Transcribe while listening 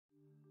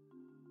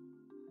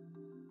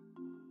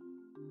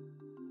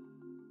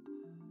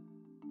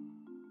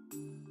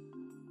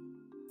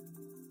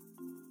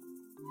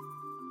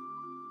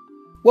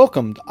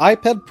Welcome to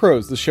iPad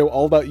Pros, the show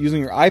all about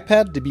using your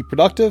iPad to be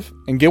productive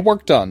and get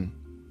work done.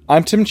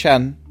 I'm Tim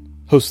Chen,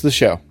 host of the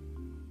show.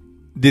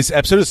 This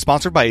episode is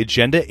sponsored by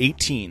Agenda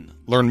 18.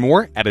 Learn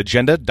more at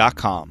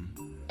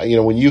agenda.com. You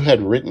know, when you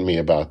had written me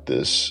about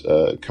this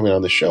coming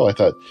on the show, I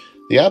thought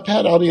the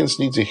iPad audience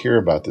needs to hear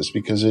about this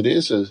because it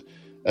is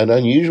an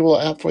unusual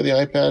app for the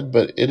iPad,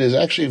 but it is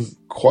actually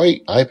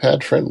quite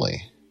iPad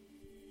friendly.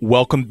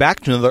 Welcome back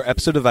to another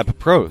episode of iPad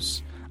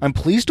Pros. I'm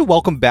pleased to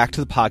welcome back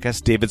to the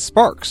podcast David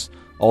Sparks,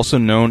 also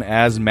known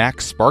as Mac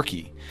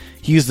Sparky.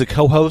 He is the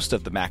co-host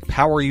of the Mac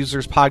Power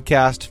Users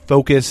podcast,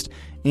 Focused,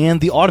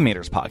 and the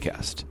Automators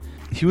podcast.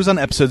 He was on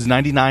episodes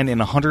 99 and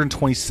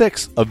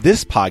 126 of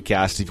this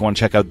podcast, if you want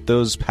to check out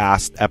those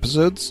past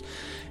episodes.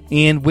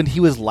 And when he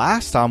was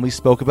last on, we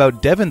spoke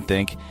about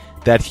DevonThink,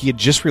 that he had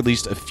just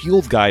released a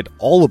field guide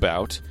all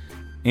about.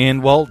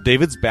 And, well,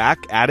 David's back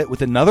at it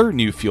with another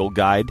new field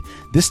guide,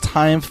 this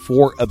time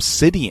for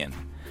Obsidian.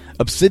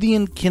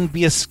 Obsidian can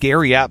be a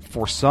scary app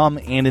for some,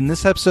 and in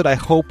this episode, I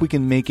hope we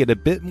can make it a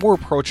bit more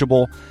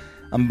approachable.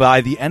 And by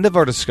the end of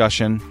our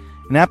discussion,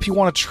 an app you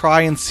want to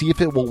try and see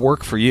if it will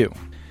work for you.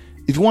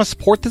 If you want to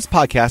support this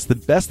podcast, the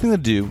best thing to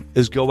do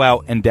is go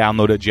out and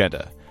download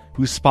Agenda,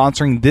 who's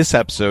sponsoring this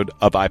episode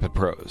of iPad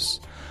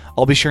Pros.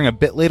 I'll be sharing a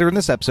bit later in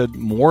this episode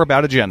more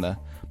about Agenda,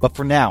 but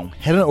for now,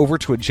 head on over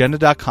to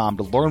agenda.com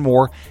to learn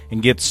more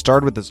and get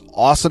started with this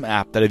awesome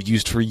app that I've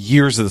used for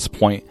years at this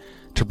point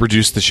to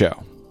produce the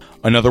show.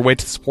 Another way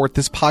to support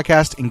this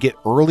podcast and get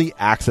early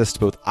access to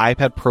both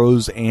iPad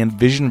Pros and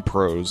Vision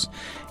Pros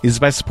is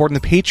by supporting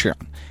the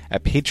Patreon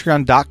at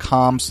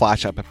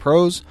patreon.com/iPad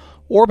Pros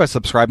or by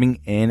subscribing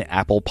in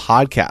Apple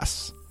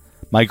Podcasts.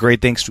 My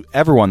great thanks to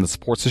everyone that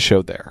supports the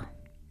show there.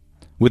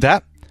 With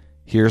that,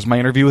 here's my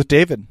interview with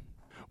David.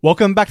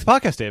 Welcome back to the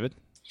podcast, David.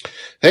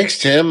 Thanks,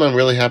 Tim. I'm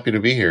really happy to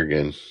be here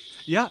again.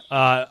 Yeah,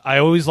 I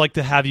always like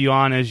to have you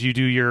on as you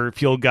do your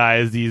field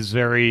guides, these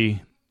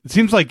very... It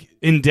seems like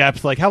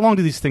in-depth, like how long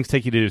do these things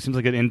take you to do? It seems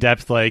like an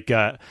in-depth, like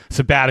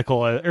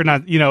sabbatical, or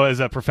not, as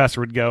a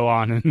professor would go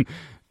on.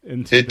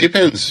 It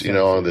depends,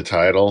 on the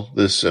title.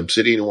 This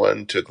Obsidian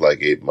one took like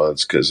 8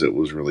 months because it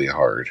was really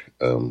hard.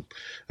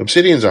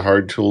 Obsidian's a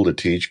hard tool to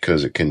teach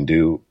because it can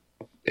do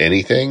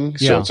anything.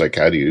 So It's like,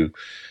 how do you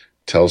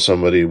tell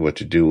somebody what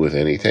to do with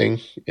anything?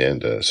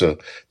 And so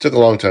it took a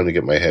long time to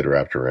get my head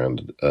wrapped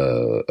around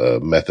a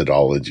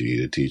methodology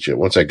to teach it.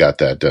 Once I got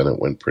that done, it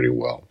went pretty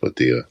well. But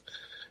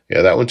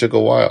that one took a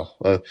while.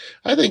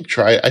 I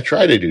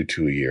try to do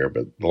 2 a year,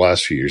 but the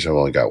last few years I've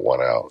only got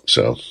one out.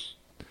 So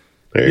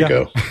there you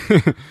go.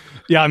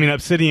 Yeah, I mean,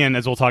 Obsidian,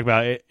 as we'll talk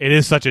about, it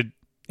is such an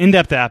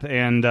in-depth app,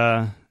 and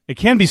it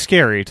can be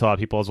scary to a lot of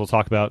people, as we'll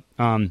talk about.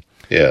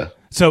 Yeah.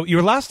 So you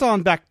were last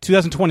on back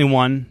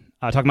 2021,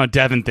 talking about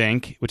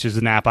DevonThink, which is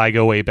an app I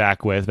go way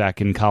back with.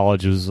 Back in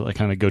college, it was like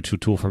kind of a go-to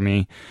tool for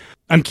me.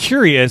 I'm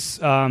curious,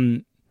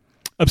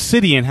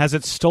 Obsidian, has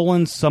it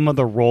stolen some of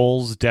the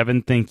roles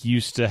DevonThink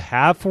used to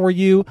have for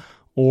you,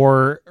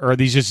 or are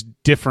these just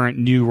different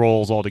new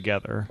roles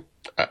altogether?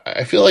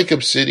 I feel like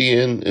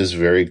Obsidian is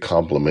very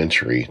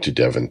complementary to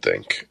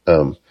DevonThink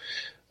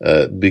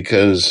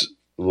because,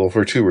 well,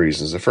 for two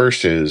reasons. The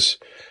first is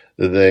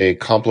they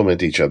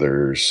complement each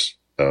other's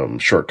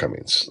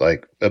shortcomings.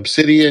 Like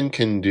Obsidian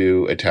can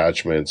do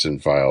attachments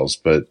and files,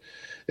 but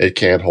it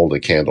can't hold a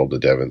candle to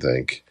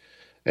DevonThink.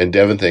 And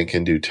DevonThink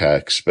can do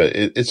text, but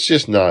it's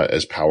just not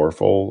as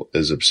powerful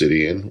as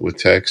Obsidian with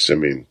text. I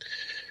mean,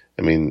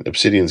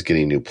 Obsidian's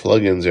getting new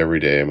plugins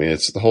every day. I mean,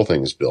 the whole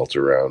thing is built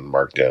around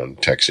Markdown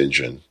text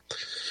engine.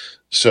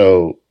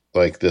 So,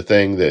 like, the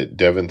thing that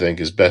DevonThink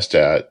is best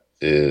at,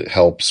 it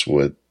helps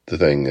with the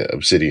thing that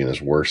Obsidian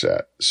is worse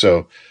at.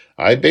 So,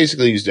 I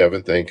basically use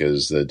DevonThink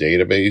as the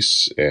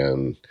database,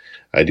 and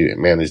I do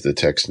manage the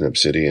text in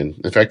Obsidian.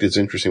 In fact, it's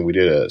interesting. We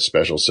did a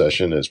special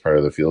session as part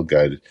of the Field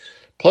Guide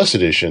Plus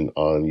edition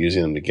on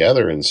using them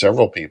together, and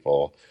several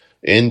people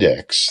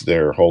index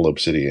their whole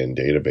Obsidian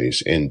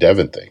database in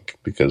DevonThink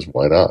because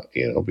why not?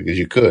 Because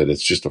you could.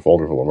 It's just a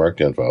folder full of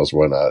Markdown files.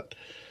 Why not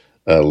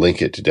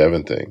link it to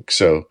DevonThink?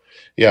 So,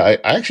 yeah, I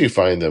actually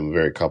find them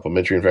very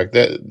complementary. In fact,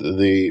 that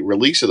the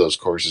release of those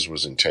courses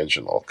was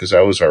intentional because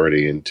I was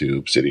already into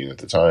Obsidian at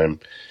the time,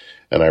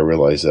 and I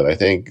realized that I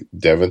think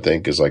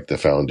DevonThink is like the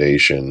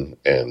foundation,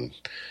 and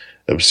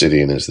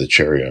Obsidian is the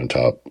cherry on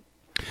top.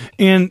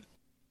 And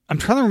I'm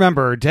trying to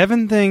remember,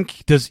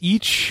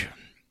 DevonThink,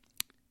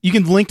 you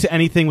can link to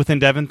anything within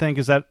DevonThink,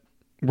 is that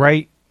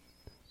right?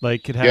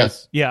 Like it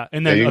has,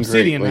 and then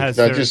Obsidian has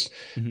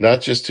not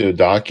just to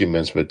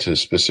documents, but to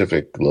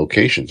specific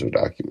locations of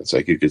documents.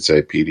 Like you could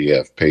say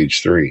PDF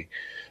page 3,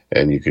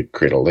 and you could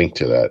create a link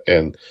to that.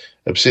 And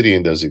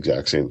Obsidian does the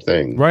exact same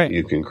thing. Right.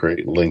 You can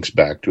create links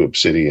back to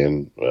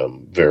Obsidian,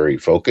 very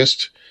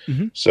focused.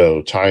 Mm-hmm.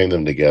 So tying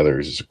them together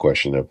is just a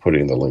question of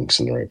putting the links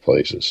in the right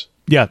places.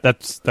 Yeah,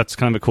 that's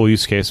kind of a cool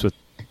use case with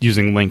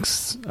using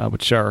links,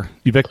 which are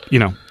they're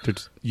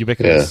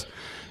ubiquitous. Yeah.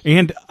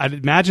 And I'd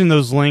imagine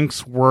those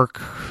links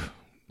work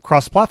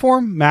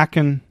cross-platform, Mac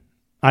and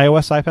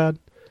iOS, iPad.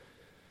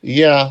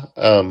 Yeah,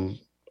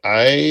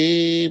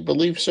 I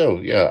believe so.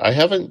 Yeah, I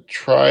haven't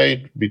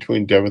tried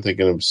between DevonThink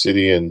and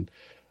Obsidian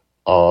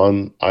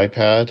on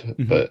iPad,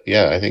 Mm-hmm. but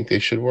yeah, I think they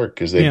should work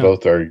because they Yeah.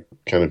 both are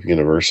kind of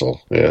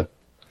universal. Yeah.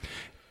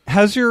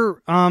 Has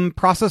your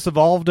process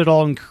evolved at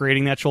all in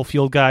creating the actual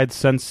field guide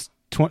since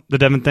the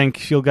DevonThink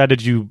field guide?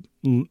 Did you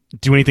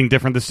do anything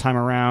different this time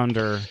around,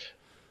 or?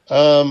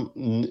 Well,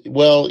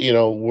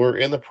 we're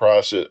in the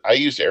process. I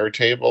used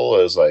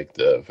Airtable as like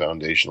the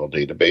foundational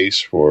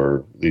database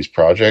for these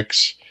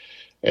projects.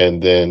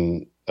 And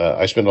then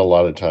I spend a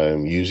lot of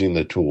time using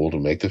the tool to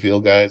make the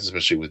field guides,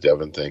 especially with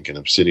DevonThink and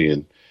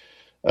Obsidian.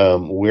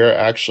 We're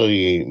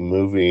actually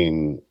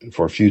moving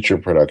for future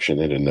production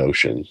into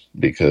Notion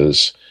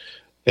because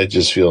it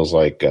just feels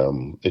like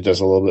it does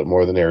a little bit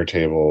more than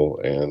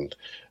Airtable, and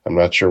I'm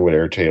not sure what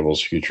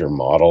Airtable's future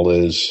model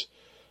is.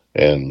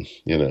 And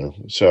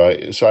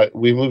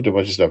we moved a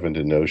bunch of stuff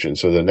into Notion.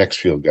 So the next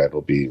field guide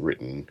will be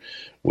written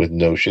with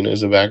Notion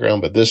as a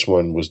background, but this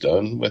one was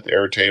done with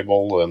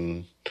Airtable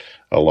and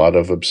a lot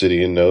of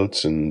Obsidian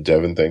notes and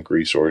DevonThink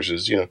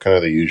resources. Kind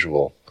of the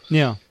usual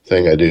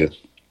thing I do.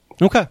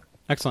 Okay,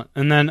 excellent.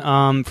 And then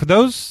for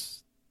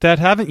those that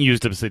haven't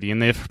used Obsidian,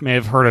 they may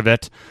have heard of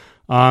it.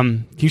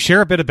 Can you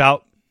share a bit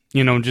about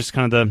just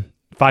kind of the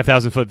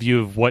 5,000-foot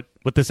view of what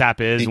this app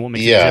is and what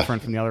makes it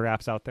different from the other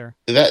apps out there?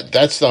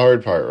 That's the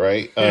hard part,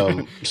 right?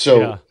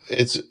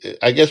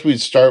 I guess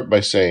we'd start by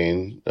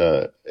saying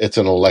it's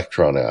an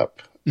Electron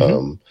app.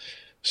 Mm-hmm.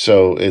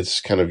 So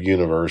it's kind of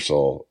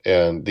universal.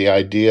 And the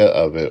idea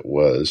of it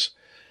was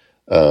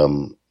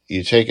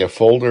you take a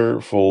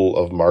folder full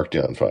of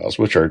markdown files,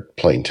 which are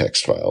plain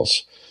text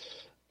files,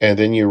 and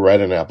then you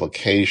write an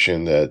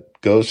application that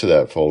goes to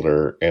that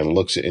folder and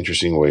looks at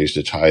interesting ways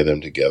to tie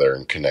them together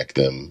and connect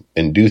them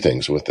and do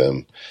things with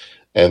them.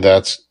 And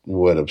that's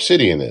what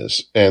Obsidian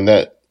is. And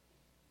that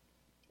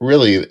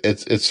really,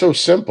 it's so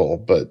simple,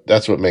 but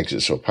that's what makes it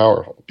so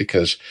powerful,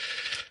 because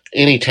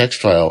any text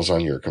files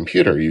on your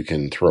computer you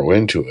can throw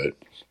into it.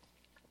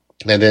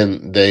 And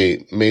then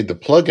they made the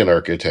plugin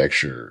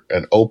architecture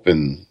an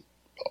open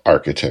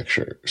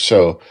architecture.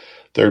 So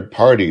third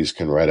parties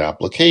can write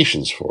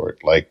applications for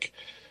it. Like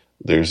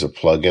there's a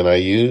plugin I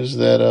use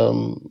that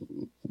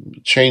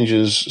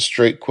changes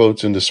straight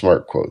quotes into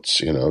smart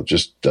quotes,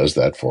 just does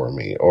that for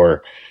me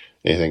or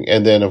anything.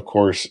 And then, of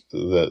course,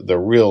 the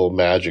real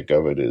magic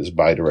of it is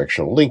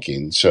bidirectional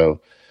linking. So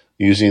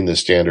using the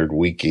standard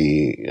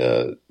wiki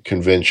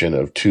convention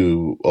of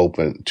two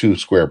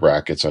square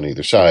brackets on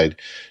either side,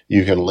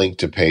 you can link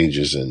to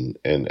pages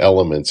and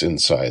elements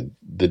inside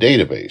the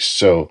database.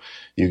 So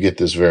you get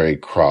this very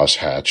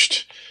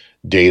cross-hatched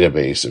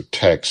database of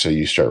text. So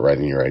you start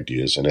writing your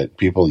ideas in it.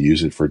 People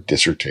use it for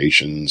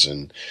dissertations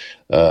and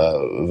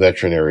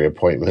veterinary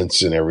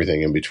appointments and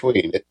everything in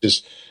between.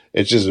 It's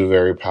just a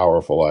very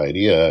powerful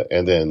idea.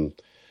 And then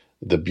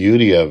the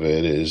beauty of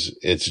it is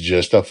it's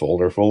just a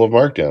folder full of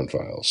markdown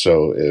files.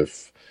 So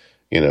if,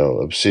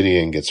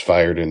 Obsidian gets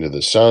fired into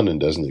the sun and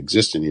doesn't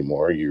exist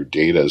anymore, your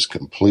data is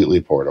completely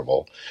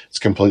portable. It's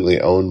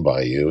completely owned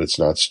by you. It's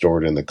not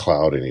stored in the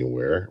cloud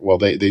anywhere. Well,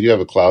 they do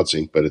have a cloud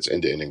sync, but it's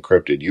end-to-end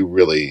encrypted. You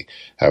really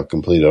have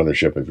complete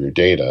ownership of your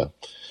data.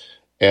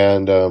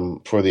 And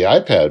for the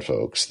iPad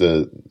folks,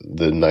 the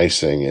nice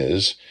thing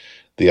is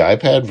the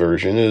iPad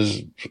version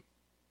is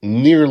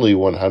nearly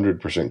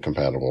 100%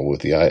 compatible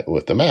with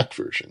the Mac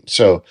version.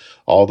 So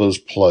all those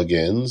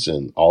plugins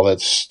and all that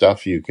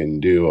stuff you can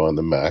do on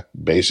the Mac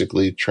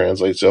basically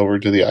translates over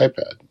to the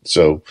iPad.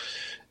 So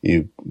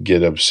you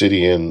get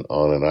Obsidian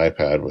on an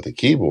iPad with a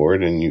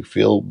keyboard and you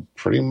feel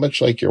pretty much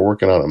like you're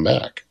working on a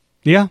Mac.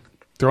 Yeah.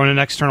 Throw in an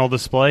external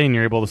display and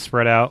you're able to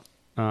spread out.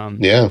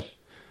 Yeah.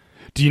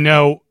 Do you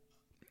know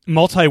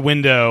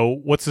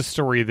multi-window, what's the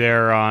story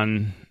there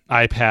on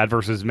iPad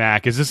versus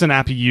Mac? Is this an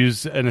app you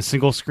use in a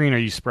single screen, or are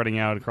you spreading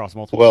out across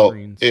multiple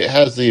screens? Well, it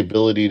has the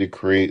ability to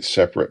create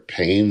separate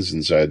panes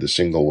inside the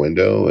single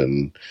window,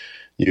 and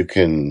you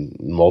can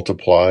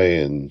multiply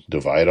and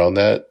divide on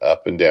that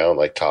up and down,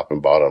 like top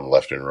and bottom,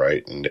 left and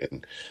right,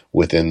 and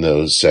within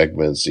those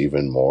segments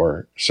even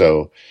more.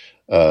 So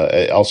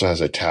it also has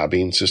a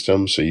tabbing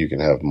system, so you can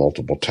have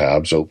multiple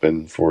tabs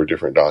open for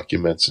different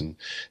documents, and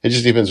it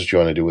just depends what you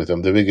want to do with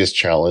them. The biggest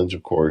challenge,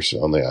 of course,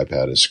 on the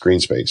iPad is screen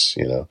space.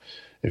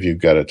 If you've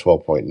got a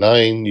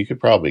 12.9, you could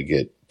probably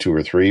get 2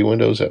 or 3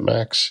 windows at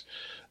max.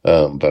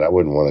 But I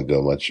wouldn't want to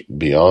go much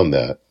beyond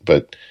that.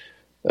 But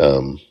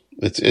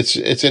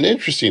it's an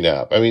interesting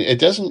app. I mean, it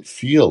doesn't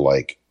feel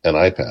like an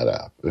iPad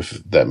app,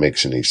 if that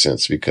makes any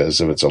sense,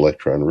 because of its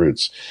Electron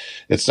roots.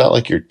 It's not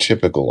like your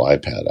typical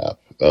iPad app.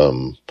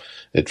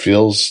 It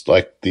feels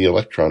like the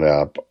Electron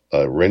app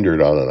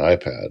rendered on an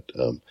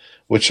iPad,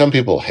 which some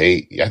people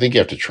hate. I think you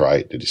have to try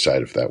it to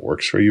decide if that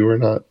works for you or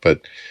not.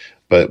 But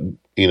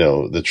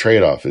the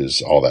trade-off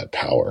is all that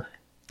power.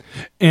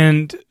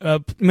 And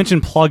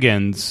mention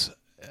plugins.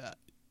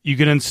 You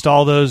can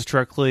install those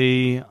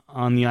directly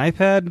on the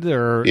iPad,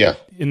 or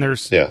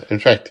In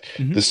fact,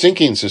 the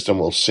syncing system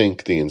will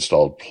sync the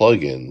installed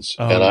plugins,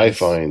 and I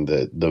find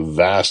that the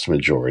vast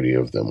majority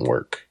of them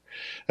work.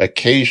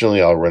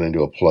 Occasionally, I'll run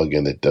into a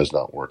plugin that does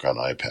not work on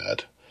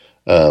iPad,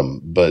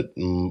 But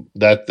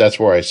that's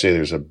where I say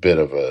there's a bit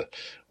of a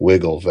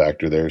wiggle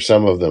factor there.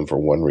 Some of them, for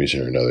one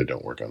reason or another,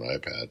 don't work on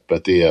iPad.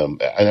 But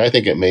and I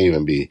think it may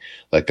even be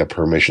like a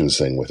permissions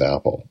thing with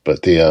Apple.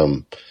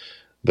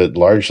 But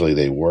largely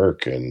they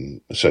work, and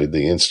so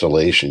the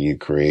installation you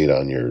create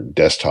on your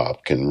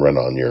desktop can run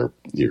on your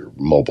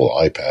mobile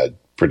iPad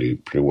pretty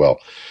well.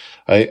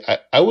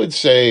 I would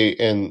say,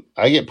 and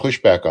I get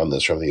pushback on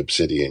this from the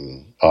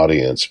Obsidian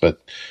audience, but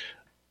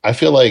I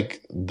feel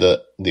like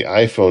the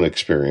iPhone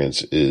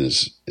experience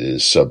is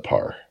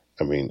subpar.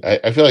 I mean,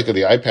 I feel like the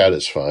iPad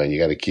is fine. You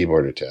got a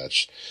keyboard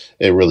attached.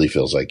 It really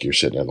feels like you're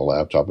sitting on a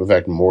laptop. In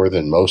fact, more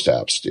than most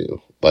apps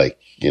do. Like,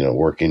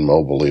 working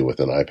mobilely with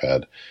an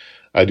iPad.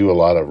 I do a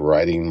lot of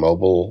writing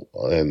mobile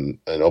and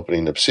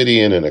opening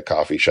Obsidian in a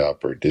coffee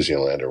shop or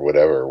Disneyland or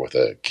whatever with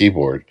a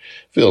keyboard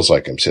feels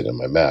like I'm sitting on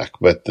my Mac.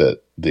 But the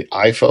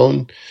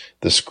iPhone,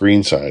 the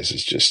screen size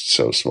is just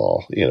so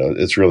small.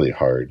 It's really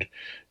hard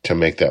to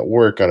make that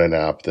work on an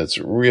app that's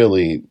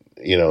really,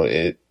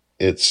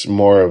 it's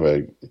more of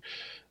a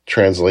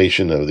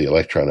translation of the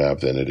Electron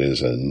app than it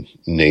is a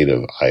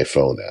native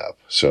iPhone app.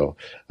 So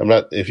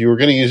if you were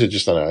going to use it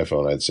just on an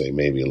iPhone, I'd say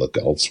maybe look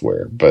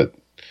elsewhere. But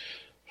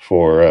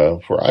for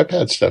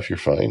iPad stuff, you're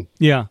fine.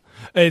 Yeah.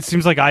 It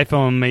seems like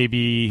iPhone may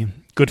be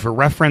good for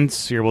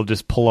reference. You're able to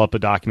just pull up a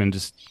document,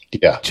 just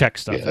check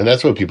stuff. Yeah. And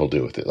that's what people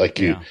do with it. Like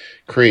you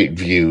create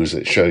views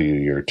that show you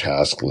your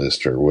task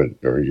list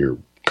or your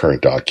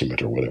current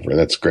document or whatever. And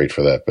that's great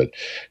for that. But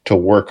to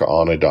work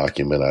on a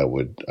document, I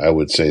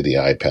would say the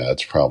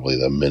iPad's probably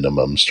the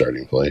minimum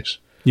starting place.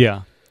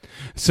 Yeah.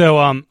 So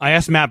I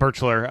asked Matt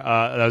Birchler,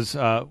 that was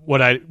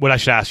what I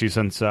should ask you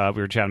since we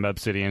were chatting about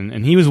Obsidian,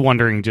 and he was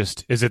wondering,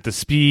 just is it the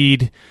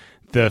speed,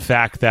 the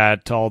fact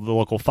that all the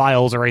local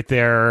files are right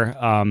there,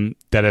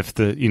 that if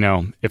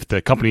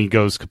the company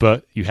goes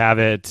kaput, you have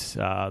it,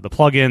 the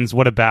plugins,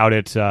 what about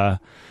it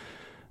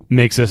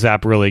makes this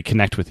app really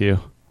connect with you?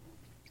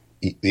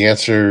 The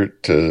answer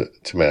to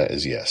Matt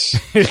is yes.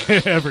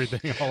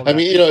 Everything. I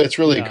mean, it's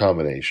really a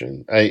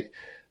combination.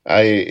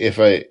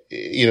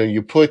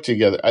 You put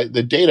together,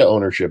 the data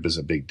ownership is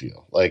a big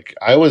deal. Like,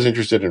 I was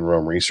interested in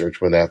Roam Research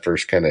when that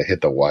first kind of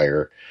hit the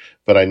wire,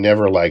 but I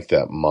never liked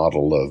that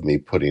model of me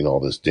putting all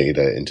this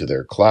data into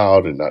their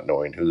cloud and not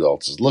knowing who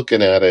else is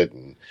looking at it.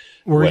 And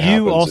were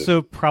you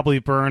also probably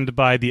burned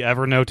by the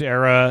Evernote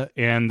era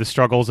and the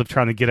struggles of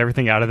trying to get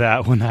everything out of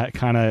that when that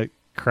kind of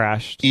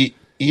crashed?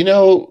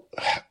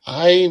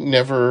 I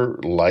never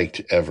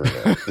liked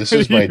Evernote. This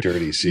is my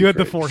dirty secret. You had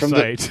the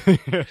foresight.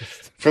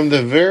 From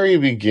the very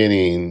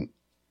beginning,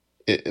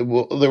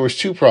 there was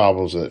two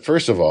problems with it.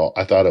 First of all,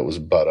 I thought it was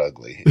butt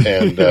ugly.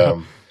 And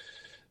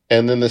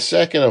and then the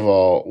second of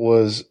all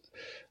was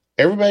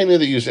everybody knew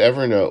that used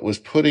Evernote was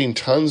putting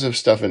tons of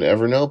stuff in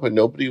Evernote, but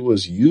nobody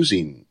was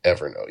using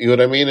Evernote. You know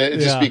what I mean? It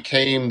just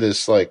became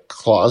this like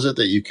closet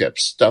that you kept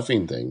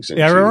stuffing things into.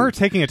 Yeah, I remember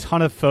taking a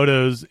ton of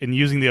photos and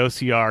using the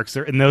OCR, because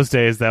in those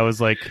days that was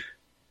like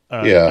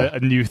a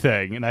new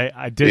thing. And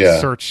I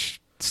did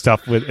search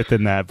stuff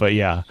within that, but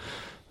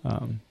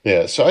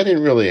so I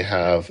didn't really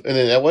have, and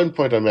then at one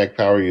point on Mac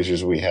Power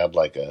Users, we had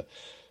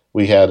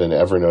an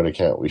Evernote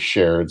account we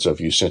shared. So if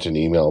you sent an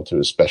email to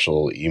a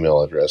special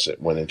email address, it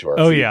went into our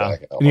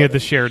feedback. And you had the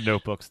shared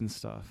notebooks and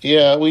stuff.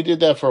 Yeah, we did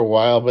that for a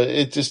while, but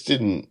it just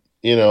didn't,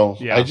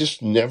 I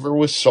just never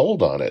was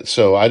sold on it.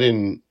 So I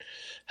didn't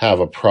have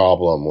a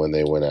problem when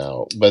they went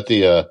out. But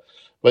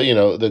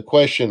the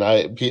question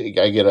I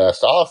get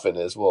asked often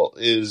is, well,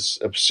 is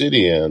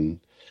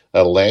Obsidian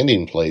a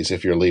landing place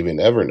if you're leaving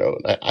Evernote?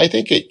 I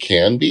think it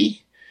can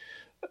be.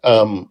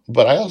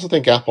 But I also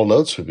think Apple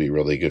Notes would be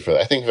really good for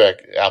that. I think, in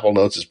fact, Apple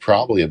Notes is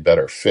probably a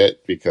better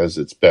fit because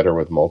it's better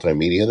with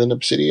multimedia than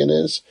Obsidian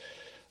is.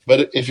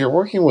 But if you're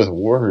working with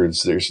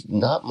words, there's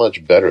not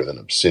much better than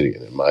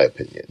Obsidian, in my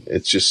opinion.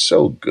 It's just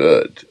so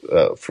good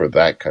for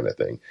that kind of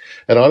thing.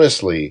 And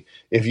honestly,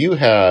 if you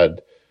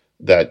had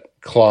that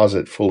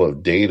closet full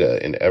of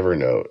data in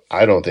Evernote,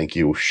 I don't think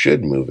you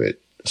should move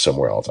it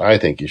somewhere else. I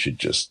think you should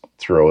just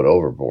throw it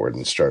overboard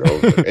and start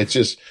over. It's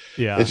just,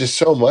 it's just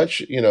so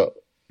much,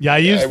 Yeah, I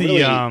used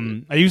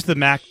the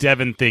Mac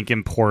Devon Think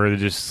importer to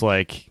just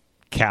like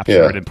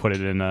capture it and put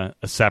it in a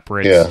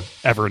separate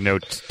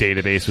Evernote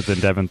database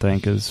within Devon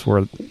Think is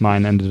where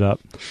mine ended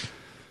up.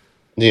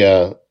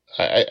 Yeah,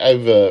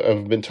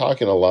 I've been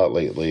talking a lot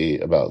lately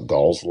about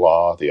Gall's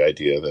law, the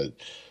idea that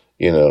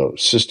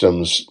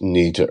systems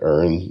need to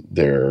earn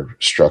their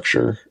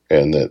structure,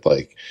 and that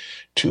like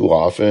too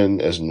often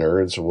as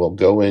nerds we'll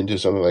go into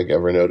something like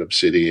Evernote,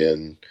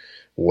 Obsidian,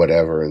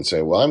 whatever, and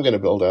say, well, I'm going to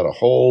build out a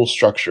whole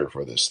structure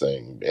for this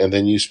thing. And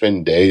then you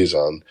spend days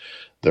on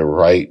the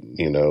right,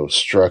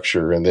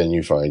 structure, and then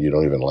you find you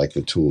don't even like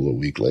the tool a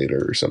week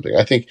later or something.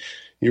 I think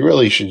you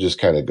really should just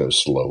kind of go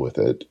slow with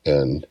it.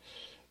 And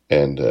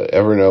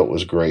Evernote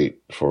was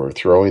great for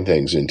throwing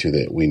things into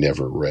that we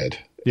never read.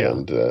 Yeah.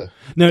 And,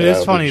 no,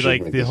 it's funny,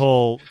 like the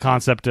whole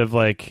concept of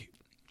like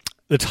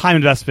the time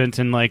investment,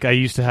 and like I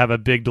used to have a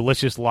big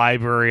delicious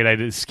library, and I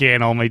would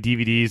scan all my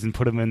DVDs and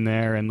put them in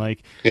there, and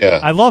like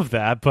I love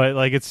that, but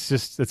like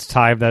it's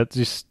time that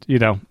just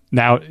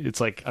now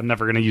it's like I'm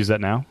never going to use that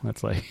now.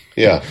 That's like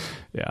yeah.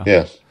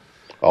 yeah.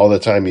 All the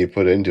time you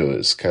put into it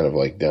is kind of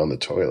like down the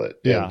toilet.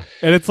 Yeah.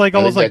 And it's like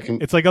almost like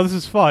it's like, oh, this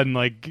is fun,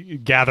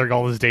 like gathering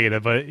all this data,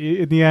 but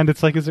in the end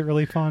it's like, is it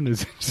really fun?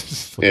 Is it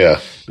just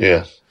like,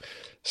 yeah.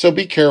 So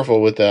be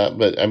careful with that.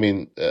 But I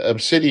mean,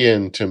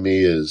 Obsidian to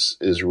me is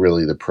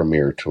really the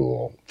premier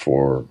tool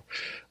for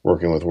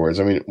working with words.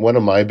 I mean, one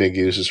of my big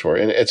uses for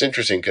it, and it's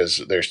interesting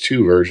because there's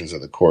two versions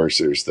of the course.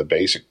 There's the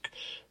basic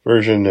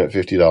version at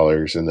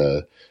 $50 and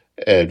the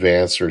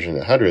advanced version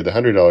at $100. The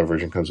 $100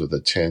 version comes with a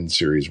 10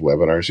 series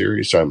webinar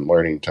series. So I'm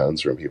learning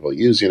tons from people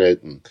using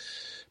it. And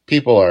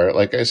people are,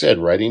 like I said,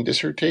 writing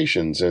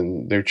dissertations,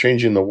 and they're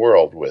changing the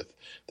world with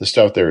the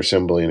stuff they're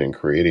assembling and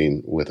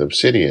creating with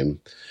Obsidian.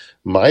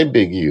 My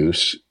big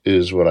use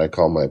is what I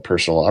call my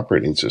personal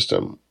operating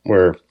system,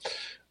 where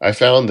I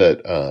found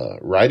that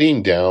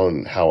writing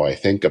down how I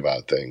think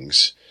about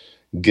things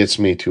gets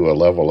me to a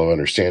level of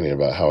understanding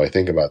about how I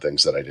think about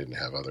things that I didn't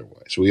have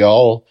otherwise. We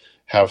all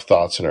have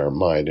thoughts in our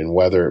mind, and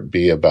whether it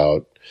be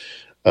about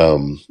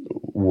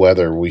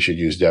whether we should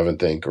use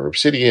DevonThink or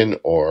Obsidian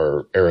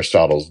or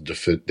Aristotle's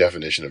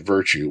definition of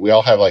virtue, we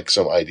all have like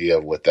some idea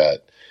of what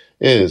that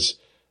is.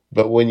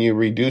 But when you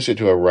reduce it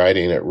to a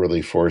writing, it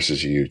really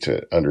forces you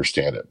to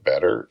understand it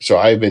better. So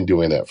I've been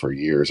doing that for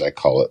years. I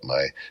call it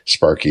my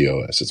Sparky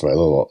OS. It's my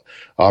little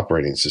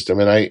operating system,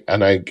 and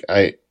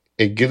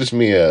it gives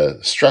me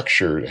a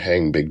structure to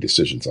hang big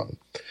decisions on.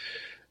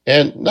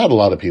 And not a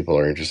lot of people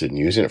are interested in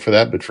using it for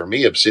that, but for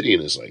me, Obsidian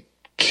is like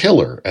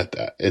killer at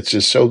that. It's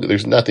just so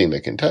there's nothing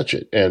that can touch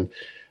it. And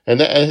I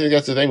think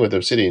that's the thing with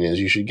Obsidian is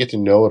you should get to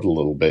know it a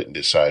little bit and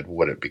decide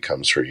what it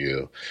becomes for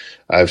you.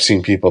 I've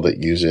seen people that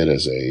use it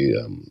as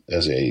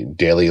a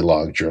daily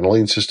log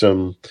journaling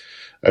system.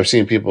 I've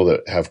seen people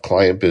that have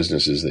client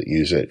businesses that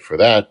use it for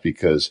that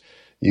because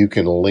you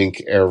can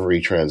link every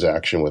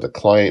transaction with a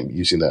client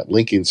using that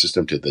linking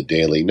system to the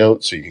daily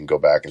note. So you can go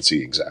back and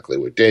see exactly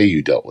what day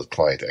you dealt with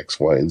client X,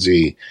 Y, and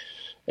Z.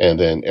 And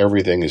then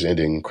everything is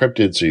ending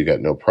encrypted. So you got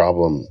no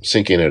problem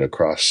syncing it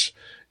across,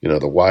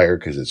 the wire,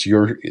 because it's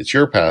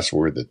your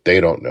password that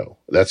they don't know.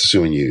 That's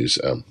assuming you use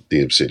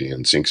the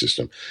Obsidian sync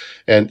system.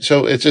 And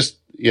so it's just,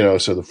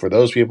 so for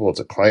those people,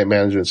 it's a client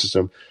management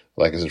system.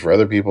 Like I said, for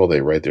other people,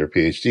 they write their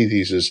PhD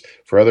thesis.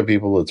 For other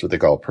people, it's what they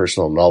call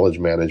personal knowledge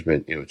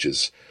management, which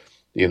is,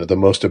 the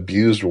most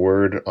abused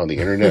word on the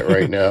internet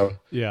right now.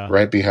 Yeah.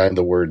 Right behind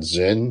the word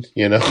Zen,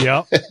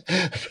 Yeah.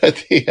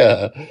 But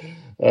yeah,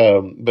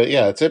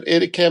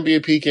 it can be a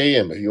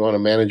PKM. If you want to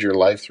manage your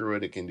life through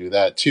it, it can do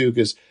that too,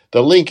 because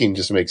the linking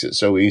just makes it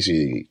so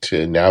easy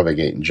to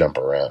navigate and jump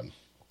around.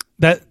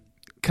 That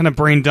kind of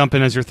brain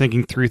dumping as you're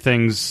thinking through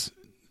things,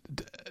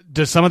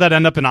 does some of that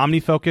end up in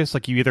OmniFocus?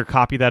 Like you either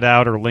copy that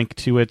out or link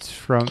to it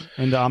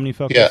into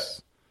OmniFocus? Yeah.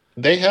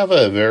 They have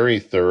a very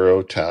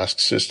thorough task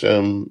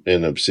system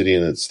in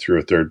Obsidian that's through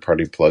a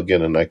third-party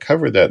plugin, and I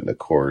covered that in the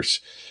course.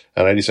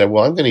 And I decided,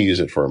 well, I'm going to use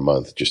it for a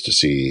month just to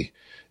see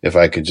if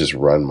I could just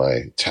run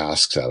my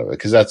tasks out of it.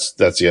 Because that's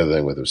the other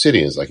thing with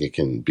Obsidian is like it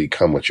can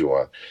become what you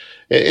want.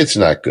 It's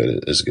not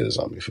as good as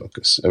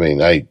OmniFocus. I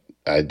mean,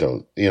 I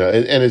don't,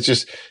 and it's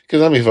just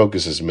because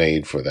OmniFocus is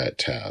made for that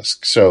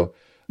task. So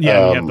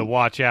yeah, you have the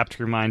watch app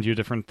to remind you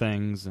different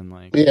things and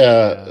like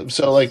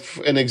So like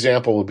an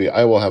example would be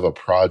I will have a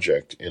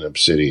project in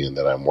Obsidian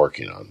that I'm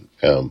working on,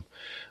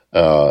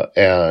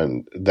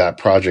 and that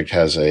project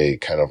has a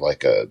kind of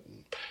like a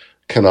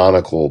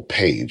canonical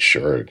page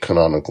or a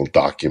canonical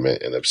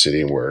document in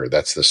Obsidian where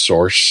that's the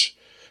source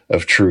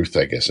of truth,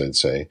 I guess I'd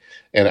say.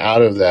 And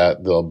out of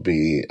that, there'll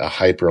be a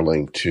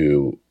hyperlink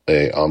to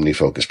a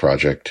OmniFocus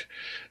project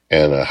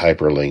and a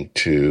hyperlink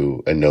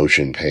to a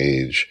Notion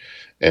page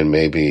and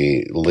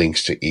maybe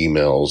links to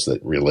emails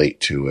that relate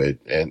to it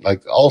and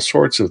like all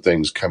sorts of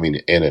things coming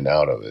in and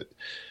out of it.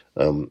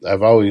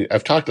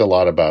 I've talked a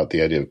lot about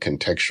the idea of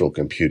contextual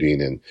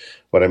computing. And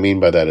what I mean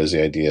by that is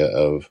the idea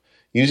of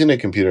using a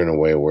computer in a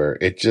way where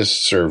it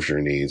just serves your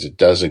needs. It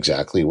does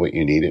exactly what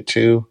you need it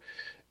to.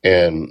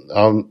 And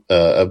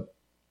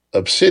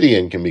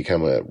Obsidian can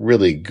become a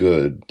really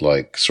good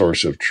like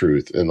source of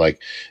truth. And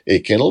like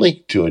it can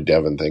link to a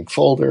DevonThink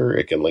folder.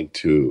 It can link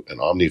to an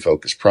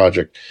OmniFocus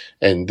project.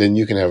 And then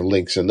you can have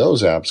links in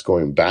those apps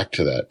going back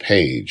to that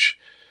page.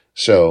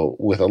 So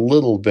with a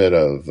little bit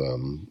of,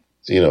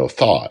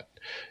 thought,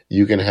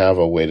 you can have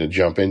a way to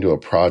jump into a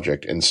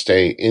project and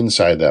stay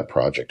inside that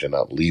project and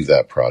not leave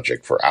that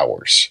project for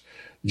hours,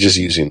 just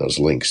using those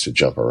links to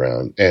jump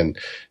around. And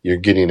you're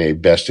getting a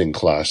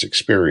best-in-class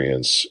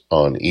experience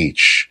on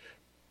each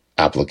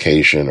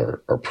application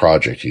or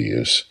project you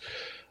use.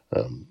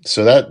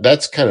 So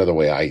that's kind of the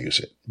way I use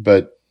it.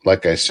 But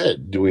like I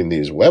said, doing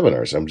these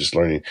webinars, I'm just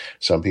learning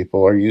some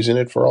people are using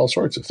it for all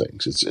sorts of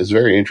things. It's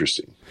very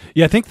interesting.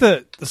 Yeah, I think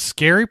the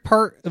scary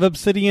part of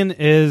Obsidian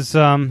is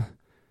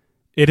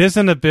it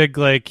isn't a big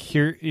like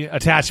here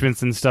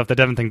attachments and stuff that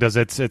DevonThink does.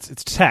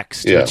 It's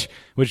text,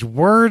 which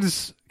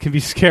words can be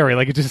scary.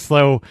 Like it's just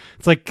slow.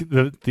 It's like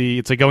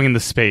it's like going into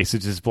space.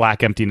 It's just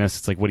black emptiness.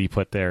 It's like, what do you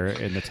put there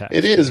in the text?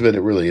 It is, but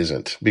it really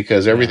isn't,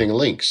 because everything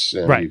links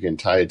and Right. you can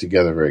tie it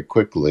together very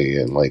quickly.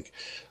 And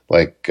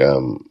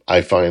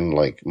I find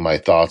like my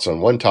thoughts on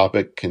one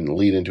topic can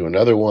lead into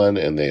another one,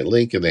 and they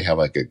link, and they have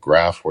like a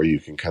graph where you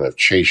can kind of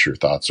chase your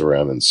thoughts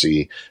around and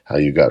see how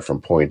you got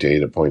from point A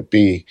to point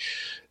B.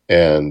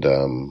 And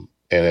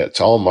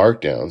it's all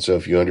Markdown. So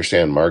if you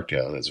understand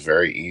Markdown, it's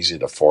very easy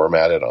to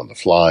format it on the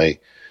fly.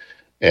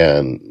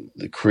 And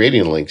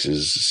creating links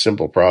is a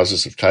simple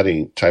process of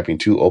typing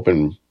two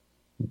open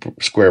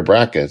square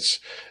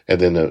brackets,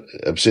 and then the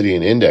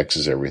Obsidian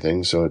indexes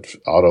everything, so it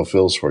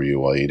auto-fills for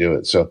you while you do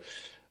it. So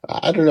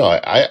I don't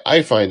know.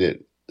 I find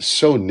it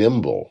so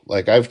nimble.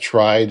 Like I've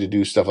tried to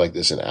do stuff like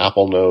this in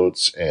Apple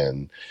Notes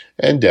and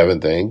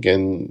DevonThink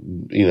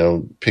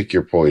and, Pick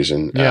Your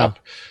Poison app.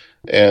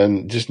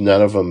 And just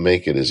none of them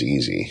make it as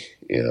easy,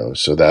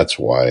 so that's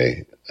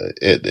why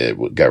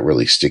it got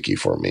really sticky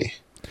for me.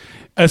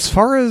 As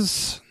far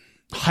as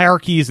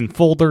hierarchies and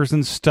folders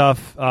and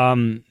stuff,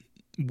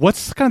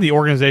 what's kind of the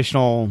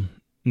organizational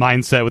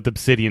mindset with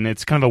Obsidian?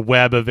 It's kind of a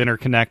web of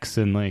interconnects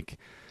and like...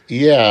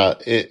 Yeah,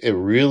 it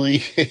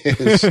really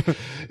is.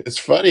 It's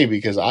funny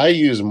because I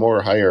use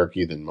more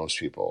hierarchy than most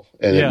people.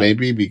 And it may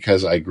be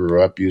because I grew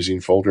up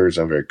using folders.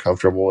 I'm very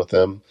comfortable with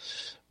them.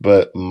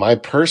 But my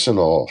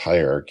personal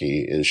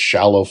hierarchy is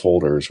shallow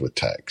folders with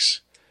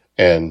tags.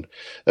 And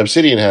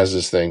Obsidian has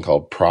this thing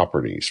called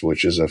properties,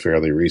 which is a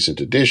fairly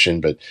recent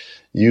addition, but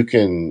you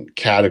can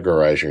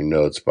categorize your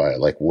notes by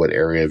like what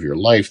area of your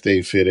life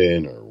they fit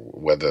in, or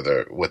what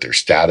their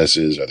status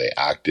is. Are they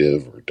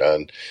active or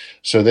done?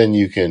 So then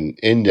you can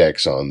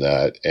index on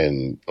that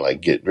and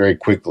like get very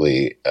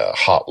quickly a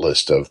hot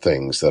list of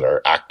things that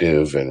are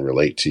active and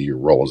relate to your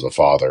role as a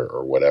father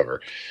or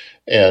whatever.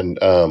 And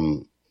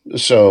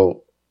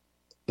so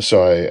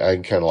I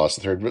kind of lost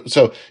the thread.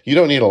 So you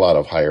don't need a lot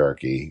of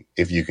hierarchy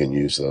if you can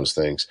use those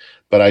things.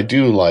 But I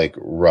do like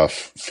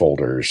rough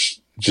folders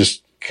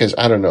just because,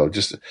 I don't know,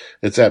 just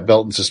it's that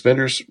belt and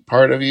suspenders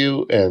part of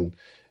you. And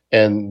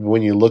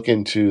when you look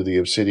into the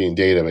Obsidian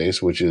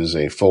database, which is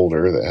a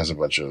folder that has a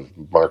bunch of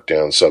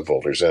markdown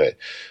subfolders in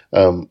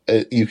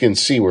it, you can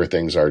see where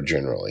things are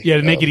generally. Yeah,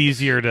 to make it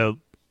easier to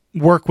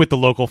work with the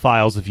local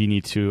files if you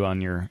need to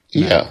on your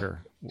Mac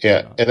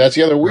and that's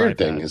the other weird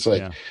thing. It's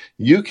like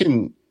you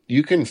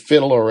can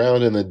fiddle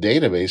around in the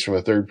database from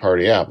a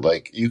third-party app.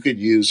 Like you could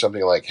use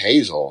something like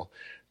Hazel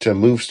to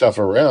move stuff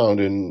around,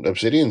 and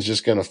Obsidian's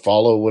just going to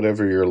follow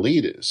whatever your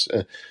lead is.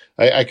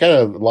 I kind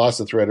of lost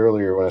the thread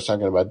earlier when I was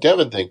talking about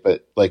DevonThink,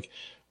 but like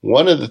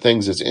one of the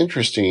things that's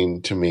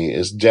interesting to me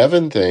is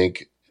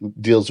DevonThink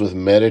deals with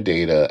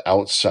metadata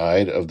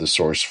outside of the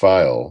source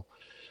file.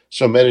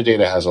 So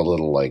metadata has a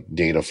little like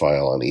data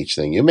file on each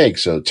thing you make.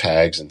 So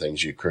tags and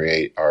things you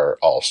create are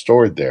all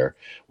stored there,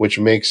 which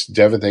makes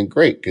DevonThink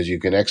great because you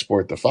can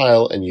export the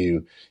file and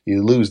you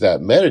lose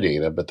that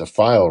metadata, but the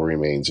file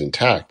remains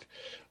intact.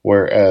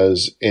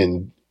 Whereas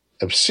in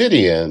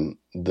Obsidian,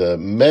 the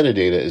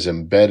metadata is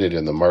embedded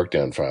in the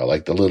markdown file,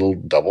 like the little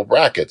double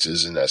brackets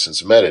is in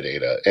essence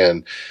metadata.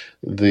 And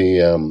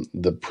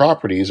the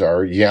properties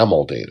are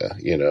YAML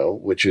data,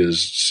 which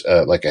is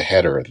like a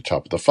header at the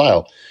top of the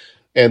file.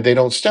 And they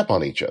don't step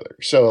on each other.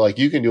 So like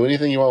you can do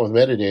anything you want with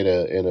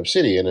metadata in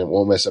Obsidian, and it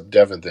won't mess up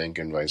DevonThink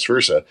and vice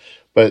versa.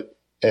 But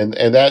and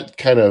that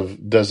kind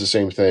of does the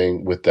same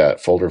thing with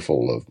that folder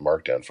full of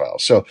markdown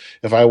files. So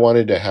if I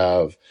wanted to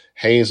have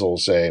Hazel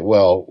say,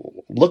 well,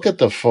 look at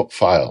the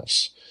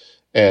files,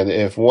 and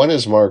if one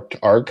is marked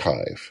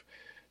archive,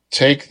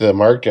 take the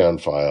markdown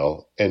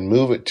file and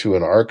move it to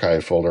an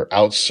archive folder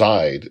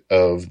outside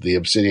of the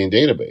Obsidian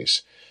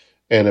database.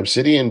 And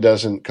Obsidian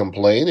doesn't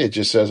complain. It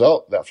just says,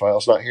 oh, that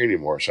file's not here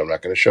anymore, so I'm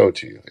not going to show it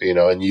to you,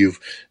 and you've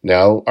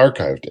now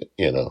archived it,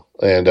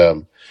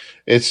 and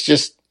it's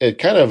just, it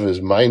kind of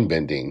is mind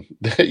bending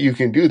that you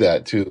can do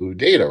that to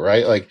data,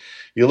 right? Like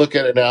you look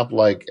at an app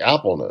like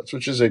Apple Notes,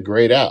 which is a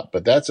great app,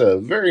 but that's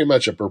very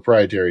much a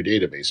proprietary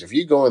database. If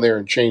you go in there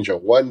and change a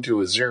 1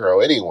 to a 0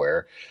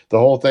 anywhere, the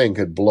whole thing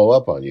could blow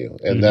up on you.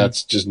 And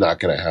that's just not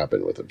going to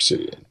happen with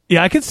Obsidian.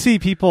 Yeah, I could see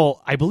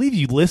people, I believe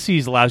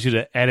Ulysses allows you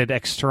to edit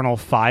external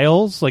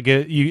files. Like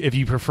if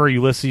you prefer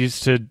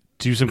Ulysses to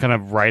do some kind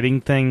of writing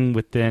thing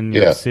within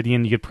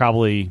Obsidian, you could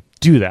probably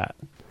do that.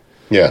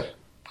 Yeah.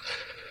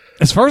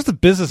 As far as the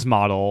business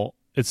model,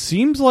 it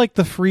seems like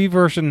the free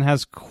version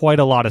has quite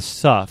a lot of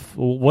stuff.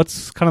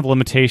 What's kind of the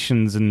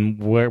limitations, and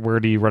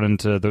where do you run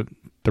into the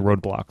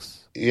roadblocks?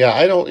 Yeah,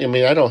 I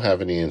don't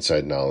have any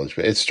inside knowledge,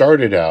 but it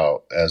started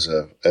out as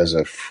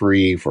a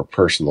free for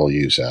personal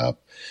use app.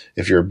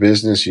 If you're a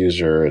business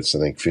user, it's I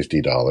think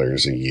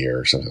 $50 a year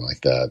or something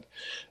like that.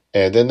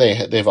 And then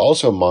they've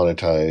also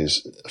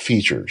monetized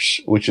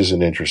features, which is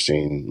an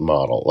interesting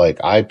model.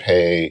 Like I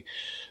pay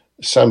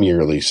some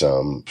yearly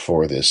sum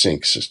for the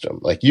sync system.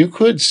 Like you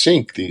could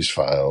sync these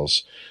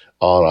files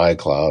on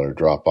iCloud or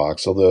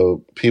Dropbox,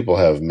 although people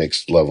have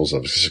mixed levels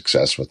of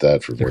success with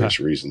that for various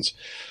reasons.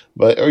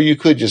 Or you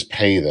could just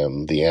pay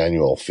them the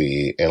annual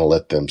fee and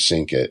let them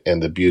sync it.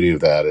 And the beauty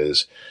of that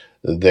is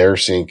their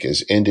sync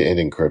is end-to-end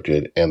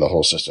encrypted and the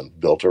whole system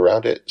built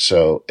around it.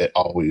 So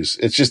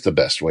it's just the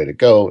best way to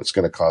go. It's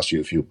going to cost you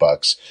a few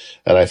bucks.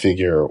 And I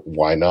figure,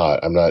 why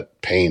not? I'm not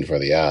paying for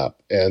the app.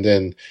 And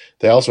then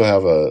they also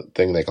have a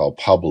thing they call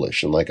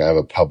publish. And like I have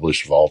a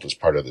published vault as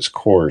part of this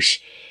course,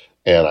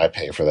 and I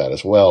pay for that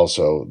as well.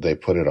 So they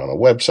put it on a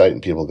website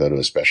and people go to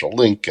a special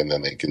link and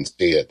then they can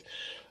see it.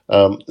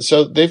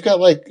 So they've got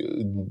like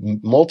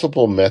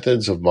multiple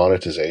methods of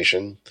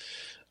monetization.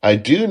 I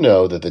do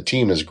know that the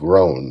team has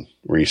grown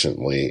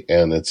recently,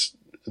 and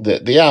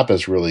the app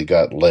has really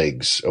got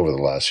legs over the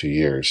last few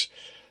years.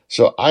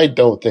 So I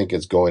don't think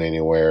it's going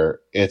anywhere.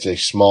 It's a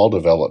small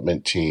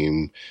development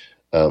team.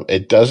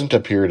 It doesn't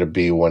appear to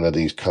be one of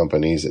these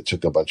companies that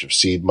took a bunch of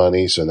seed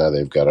money, so now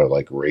they've got to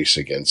like race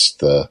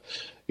against the,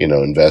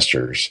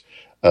 investors.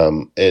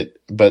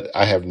 But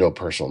I have no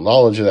personal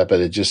knowledge of that, but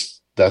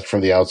that's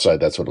from the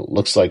outside. That's what it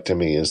looks like to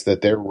me, is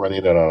that they're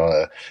running it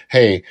on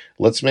hey,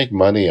 let's make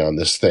money on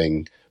this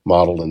thing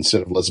model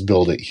instead of let's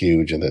build it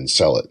huge and then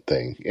sell it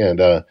thing. And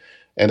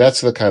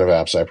that's the kind of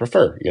apps I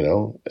prefer,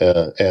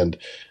 and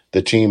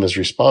the team is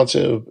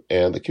responsive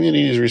and the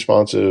community is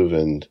responsive.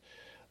 And,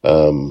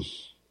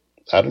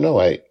 I don't know.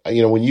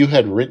 When you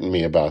had written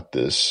me about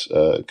this,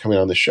 coming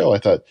on the show, I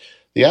thought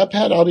the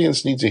iPad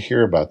audience needs to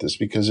hear about this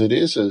because it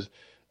is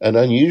an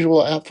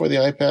unusual app for the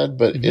iPad,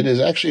 but it is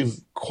actually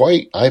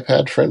quite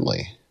iPad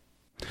friendly.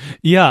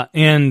 Yeah.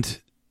 And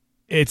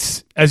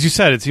it's, as you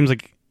said, it seems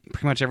like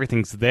pretty much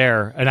everything's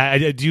there. And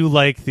I do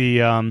like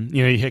the,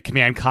 you hit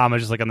Command Comma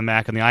just like on the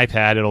Mac and the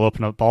iPad. It'll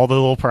open up all the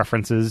little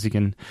preferences. You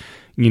can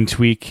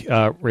tweak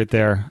right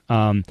there.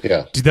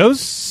 Yeah. Do those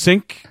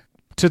sync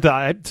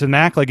to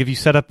Mac? Like if you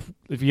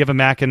have a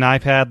Mac and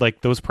iPad, like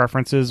those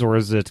preferences, or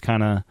is it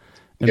kind of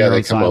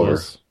they come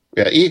over.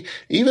 Yeah,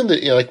 even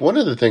like one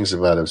of the things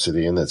about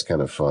Obsidian that's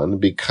kind of fun,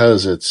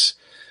 because it's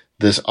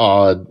this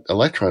odd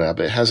Electron app,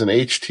 it has an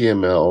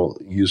HTML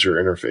user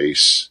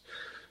interface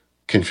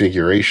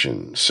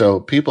configuration. So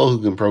people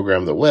who can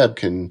program the web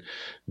can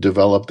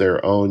develop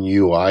their own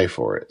UI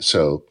for it.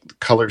 So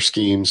color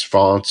schemes,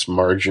 fonts,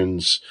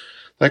 margins,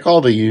 like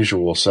all the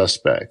usual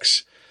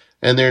suspects.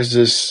 And there's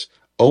this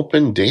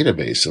open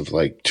database of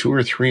like 200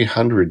 or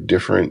 300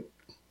 different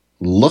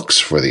looks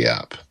for the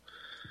app.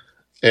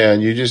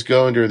 And you just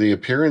go under the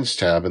appearance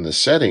tab in the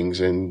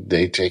settings and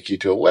they take you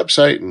to a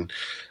website, and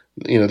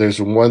there's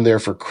one there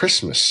for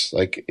Christmas,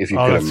 like if you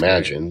can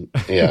imagine.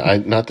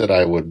 Yeah, not that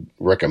I would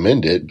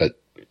recommend it, but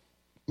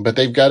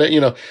they've got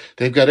it,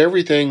 they've got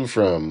everything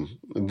from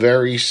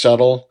very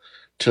subtle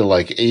to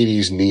like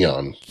 80s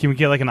neon. Can we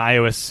get like an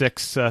iOS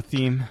 6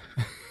 theme?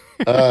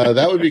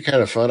 That would be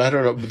kind of fun. I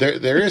don't know.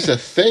 There is a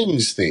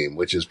Things theme,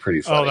 which is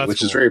pretty funny,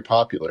 which is very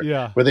popular.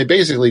 Yeah. Where they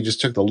basically just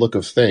took the look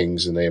of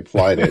Things and they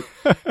applied it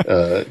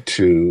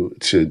to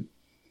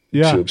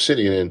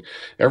Obsidian. And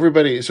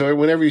everybody, so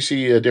whenever you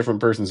see a different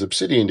person's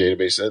Obsidian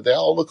database, they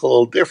all look a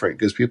little different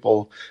because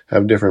people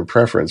have different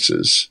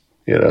preferences.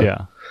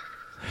 Yeah.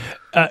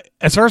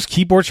 As far as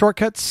keyboard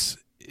shortcuts,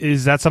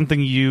 is that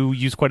something you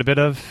use quite a bit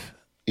of?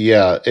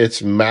 Yeah,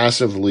 it's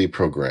massively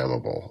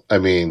programmable. I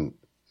mean,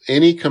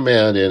 any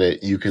command in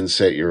it, you can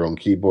set your own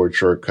keyboard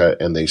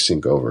shortcut, and they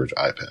sync over to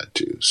iPad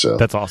too. So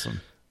that's awesome.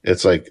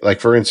 It's like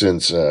for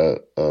instance,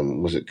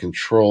 was it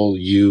Control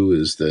U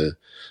is the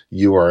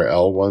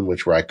URL one,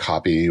 where I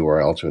copy a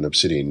URL to an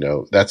Obsidian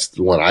note. That's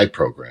the one I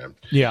programmed.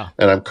 Yeah,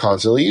 and I'm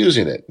constantly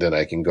using it. Then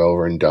I can go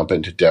over and dump it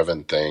into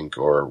DevonThink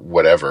or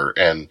whatever,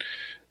 and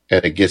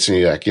it gets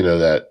me like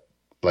that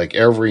like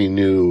every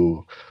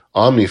new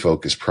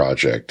OmniFocus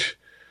project.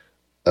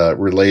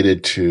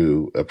 Related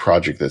to a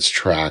project that's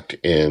tracked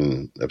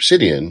in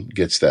Obsidian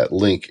gets that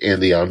link in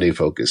the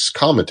OmniFocus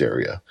comment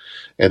area.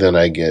 And then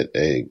I get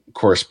a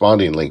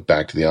corresponding link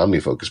back to the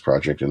OmniFocus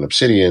project in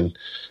Obsidian.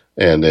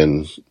 And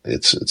then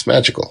it's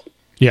magical.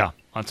 Yeah,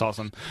 that's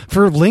awesome.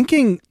 For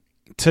linking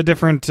to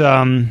different,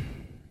 files,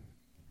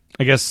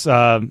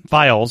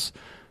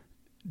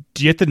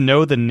 do you have to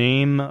know the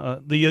name?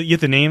 You have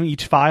to name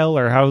each file,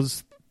 or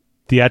how's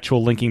the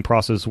actual linking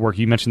process work?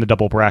 You mentioned the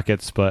double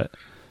brackets, but...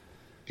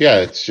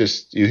 Yeah, it's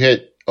just you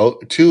hit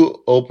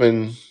two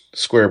open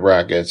square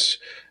brackets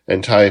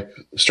and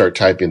start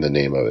typing the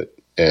name of it,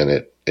 and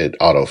it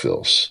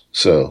autofills.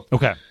 So,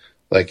 okay,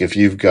 like if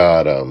you've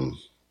got one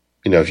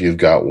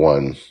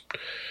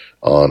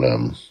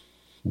on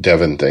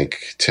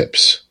DevonThink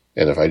tips,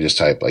 and if I just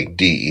type like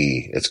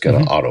DE, it's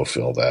going to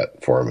autofill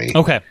that for me.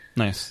 Okay,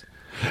 nice.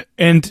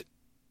 And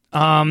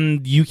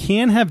you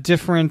can have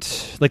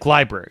different like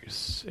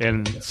libraries,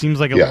 and it seems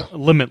like a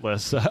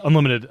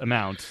unlimited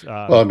amount.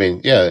 Well, I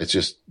mean, yeah, it's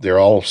just they're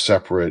all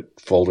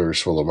separate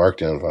folders full of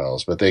Markdown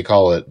files, but they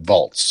call it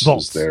vaults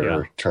is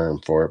their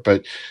term for it.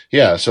 But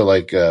yeah, so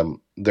like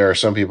there are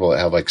some people that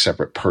have like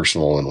separate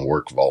personal and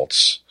work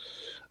vaults.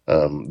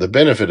 The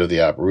benefit of the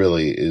app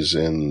really is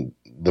in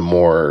the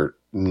more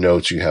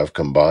notes you have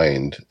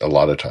combined, a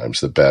lot of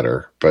times the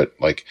better. But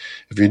like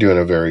if you're doing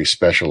a very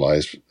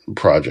specialized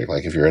project,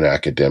 like if you're an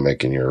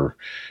academic and you're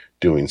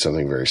doing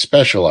something very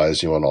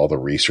specialized, you want all the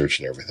research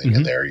and everything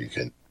in there,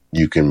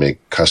 you can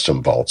make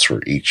custom vaults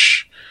for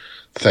each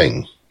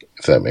thing,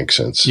 if that makes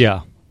sense.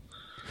 Yeah.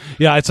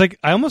 Yeah, it's like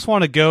I almost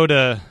want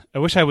to I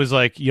wish I was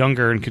like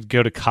younger and could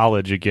go to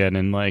college again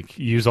and like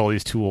use all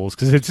these tools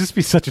because it'd just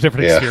be such a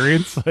different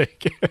experience.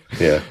 Like,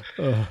 yeah.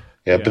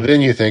 But then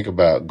you think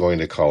about going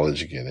to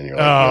college again and you're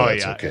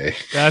like, that's okay.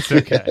 That's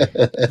okay.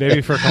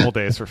 Maybe for a couple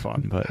days for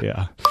fun, but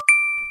yeah.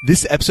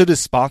 This episode is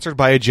sponsored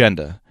by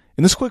Agenda.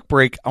 In this quick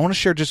break, I want to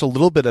share just a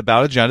little bit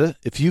about Agenda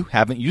if you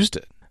haven't used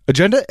it.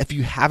 Agenda, if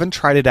you haven't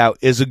tried it out,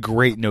 is a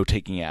great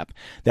note-taking app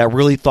that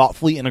really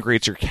thoughtfully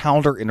integrates your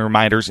calendar and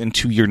reminders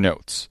into your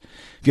notes.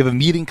 If you have a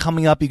meeting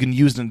coming up, you can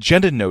use an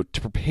agenda note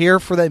to prepare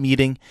for that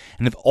meeting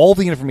and have all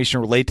the information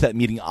related to that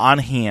meeting on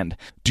hand.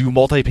 Do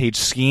multi-page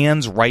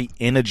scans right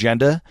in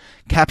Agenda,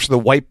 capture the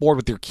whiteboard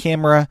with your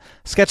camera,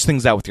 sketch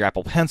things out with your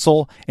Apple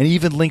Pencil, and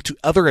even link to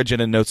other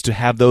agenda notes to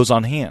have those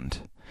on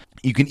hand.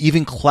 You can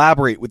even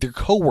collaborate with your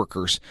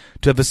coworkers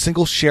to have a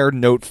single shared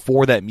note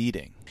for that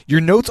meeting. Your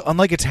notes,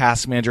 unlike a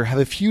task manager, have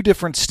a few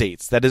different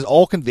states that is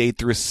all conveyed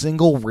through a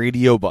single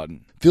radio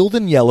button. Filled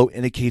in yellow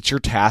indicates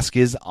your task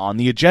is on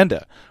the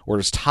agenda, or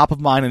is top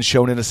of mind and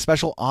shown in a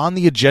special on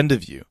the agenda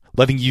view,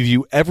 letting you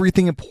view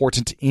everything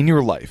important in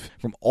your life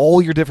from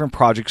all your different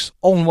projects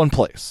all in one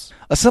place.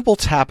 A simple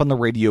tap on the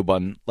radio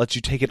button lets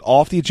you take it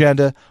off the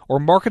agenda or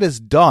mark it as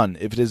done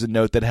if it is a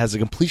note that has a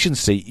completion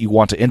state you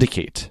want to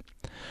indicate.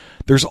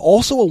 There's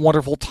also a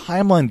wonderful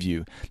timeline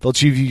view that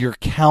lets you view your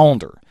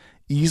calendar.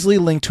 Easily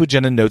link to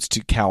agenda notes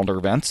to calendar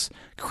events,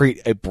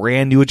 create a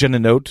brand new agenda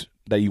note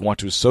that you want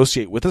to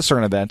associate with a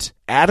certain event,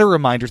 add a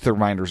reminder to the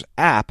Reminders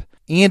app,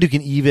 and you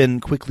can even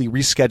quickly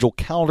reschedule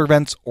calendar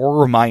events or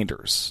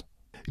reminders.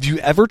 If you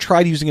ever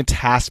tried using a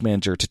task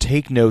manager to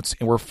take notes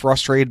and were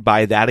frustrated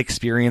by that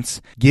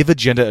experience, give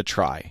Agenda a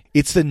try.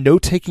 It's the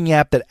note-taking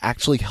app that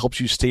actually helps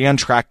you stay on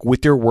track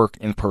with your work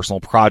and personal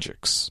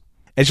projects.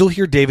 As you'll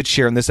hear David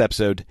share in this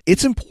episode,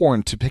 it's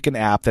important to pick an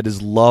app that is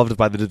loved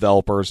by the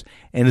developers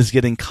and is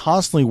getting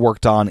constantly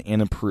worked on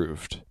and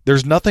improved.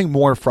 There's nothing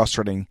more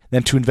frustrating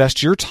than to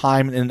invest your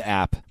time in an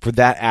app for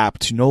that app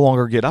to no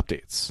longer get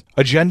updates.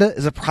 Agenda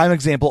is a prime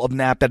example of an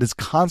app that is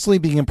constantly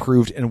being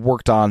improved and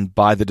worked on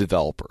by the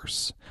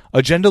developers.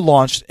 Agenda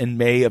launched in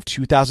May of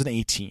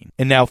 2018,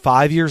 and now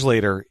 5 years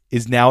later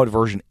is now at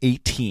version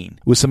 18,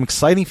 with some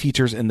exciting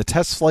features in the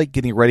test flight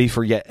getting ready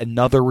for yet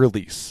another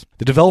release.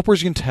 The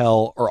developers, you can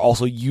tell, are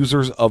also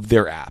users of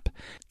their app,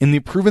 and the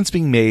improvements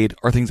being made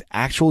are things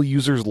actual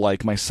users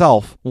like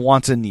myself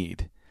want and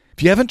need.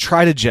 If you haven't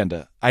tried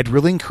Agenda, I'd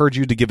really encourage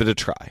you to give it a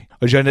try.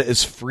 Agenda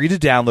is free to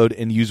download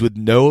and use with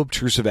no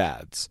obtrusive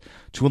ads.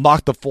 To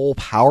unlock the full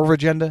power of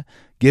Agenda,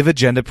 give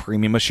Agenda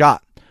Premium a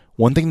shot.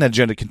 One thing that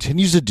Agenda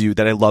continues to do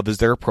that I love is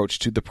their approach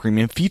to the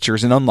premium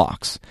features and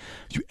unlocks.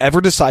 If you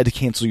ever decide to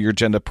cancel your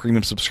Agenda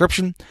Premium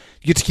subscription,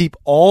 you get to keep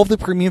all of the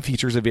premium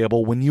features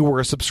available when you were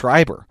a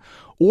subscriber.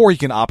 Or you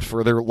can opt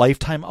for their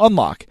lifetime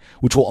unlock,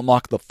 which will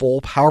unlock the full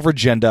power of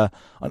Agenda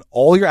on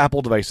all your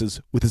Apple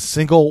devices with a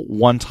single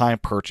one-time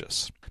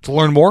purchase. To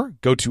learn more,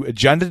 go to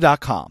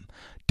agenda.com.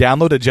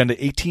 Download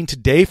Agenda 18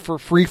 today for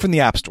free from the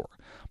App Store.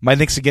 My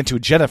thanks again to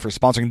Agenda for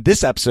sponsoring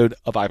this episode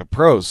of iPad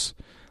Pros.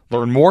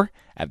 Learn more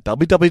at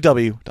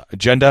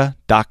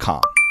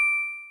www.agenda.com.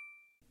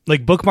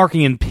 Like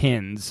bookmarking and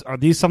pins, are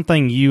these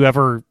something you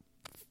ever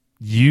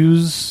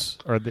use?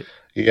 Or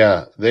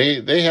Yeah,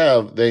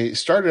 they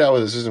started out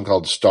with a system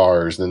called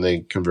stars, then they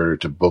converted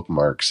to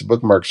bookmarks.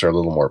 Bookmarks are a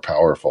little more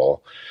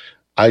powerful.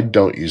 I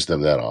don't use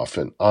them that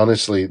often.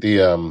 Honestly,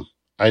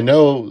 I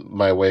know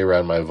my way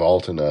around my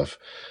vault enough.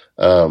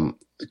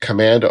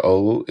 Command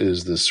O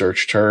is the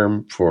search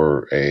term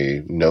for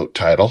a note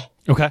title.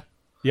 Okay.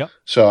 Yep.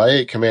 So I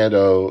hit Command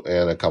O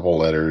and a couple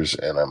letters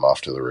and I'm off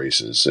to the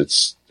races.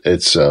 It's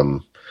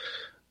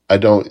I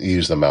don't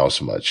use the mouse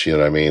much, you know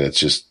what I mean? It's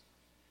just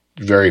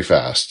very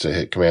fast to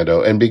hit Command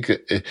O. And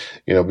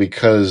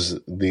because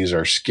these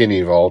are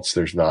skinny vaults,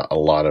 there's not a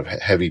lot of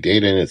heavy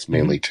data in it. It's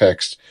mainly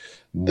text.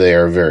 They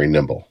are very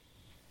nimble.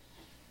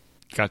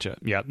 Gotcha.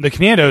 Yeah. The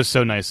Command O is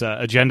so nice.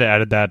 Agenda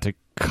added that a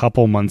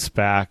couple months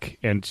back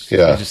and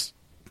you're just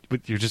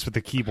with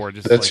the keyboard.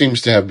 That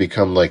seems to have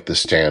become like the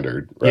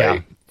standard, right?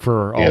 Yeah.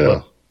 For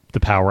all the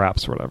power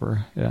apps or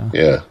whatever. Yeah.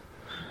 Yeah.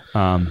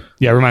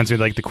 It reminds me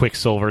of like the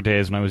Quicksilver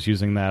days when I was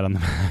using that on the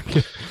Mac.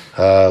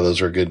 Those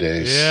were good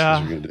days. Yeah.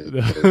 Those were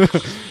good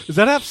days. Is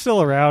that app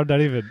still around? Not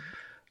even.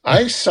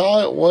 I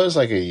saw it was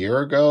like a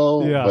year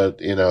ago, but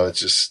it's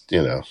just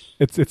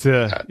it's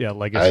a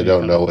legacy. I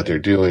don't know what they're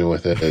doing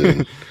with it.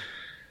 And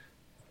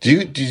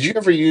did you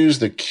ever use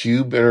the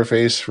Cube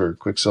interface for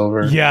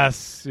Quicksilver?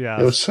 Yes. Yeah.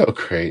 It was so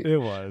great. It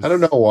was. I don't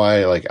know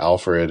why like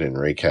Alfred and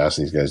Raycast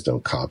and these guys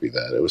don't copy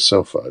that. It was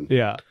so fun.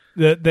 Yeah.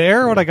 The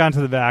era when I got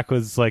into the Mac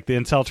was like the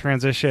Intel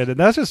transition, and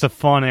that's just a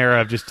fun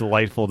era of just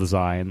delightful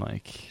design.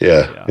 Like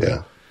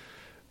yeah.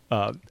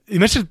 You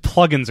mentioned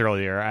plugins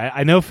earlier.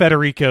 I know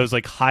Federico's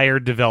like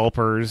hired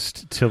developers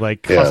to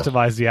like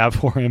customize the app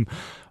for him.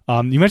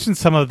 You mentioned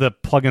some of the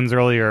plugins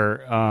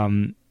earlier.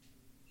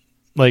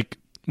 Like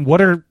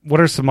what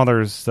are some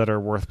others that are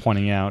worth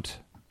pointing out?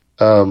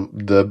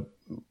 The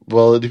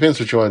Well, it depends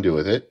what you want to do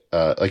with it.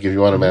 Like if you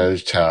want to Mhm.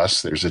 manage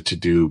tasks, there's a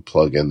to-do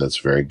plugin that's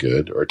very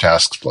good, or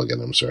tasks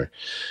plugin, I'm sorry.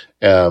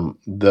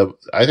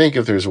 I think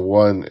if there's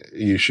one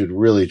you should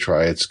really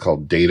try, it's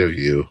called Data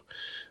View,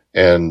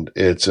 and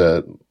it's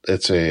a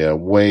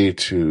way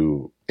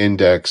to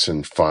index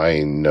and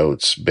find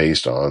notes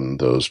based on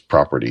those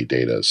property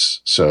datas.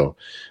 So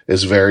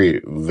it's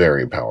very,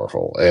 very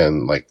powerful,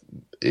 and like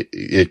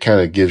it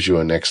kind of gives you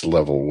a next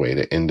level way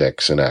to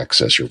index and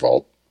access your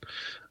vault.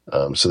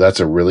 So that's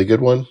a really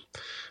good one.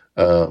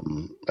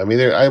 I mean,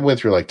 I went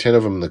through like 10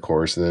 of them in the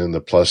course, and then in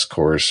the plus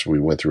course, we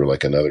went through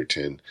like another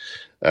 10.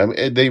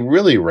 They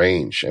really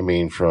range. I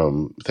mean,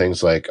 from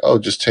things like, oh,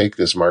 just take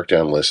this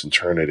markdown list and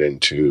turn it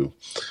into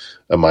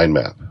a mind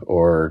map,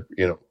 or,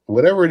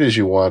 whatever it is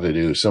you want to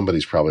do.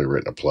 Somebody's probably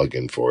written a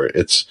plugin for it.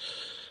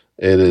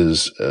 It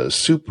is a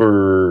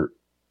super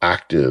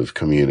active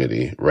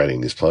community writing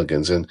these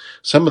plugins, and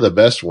some of the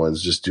best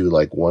ones just do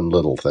like one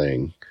little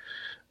thing.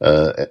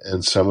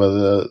 And some of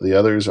the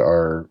others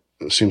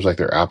seems like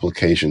they're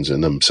applications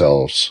in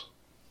themselves.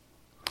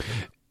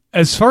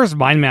 As far as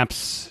mind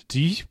maps, do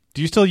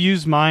you still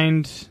use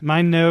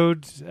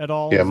MindNode at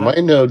all? Yeah,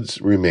 MindNode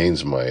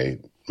remains my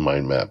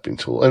mind mapping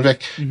tool. In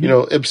fact,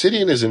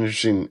 Obsidian is an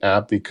interesting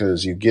app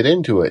because you get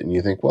into it and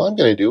you think, well, I'm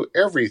going to do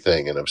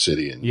everything in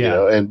Obsidian,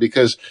 and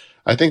because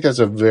I think that's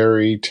a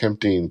very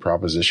tempting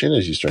proposition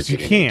as you start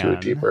getting into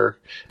it deeper.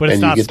 But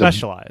it's not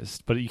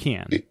specialized, but you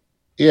can.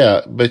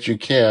 Yeah, but you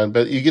can.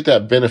 But you get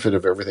that benefit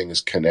of everything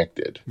is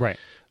connected. Right.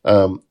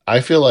 I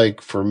feel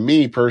like for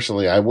me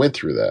personally, I went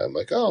through that. I'm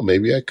like, oh,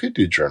 maybe I could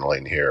do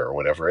journaling here or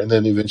whatever. And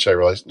then eventually I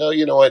realized, no,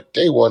 you know what?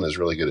 Day one is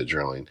really good at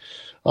journaling.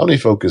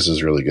 OmniFocus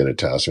is really good at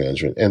task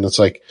management. And it's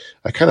like,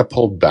 I kind of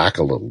pulled back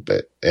a little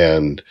bit.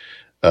 And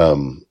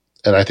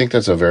I think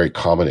that's a very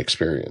common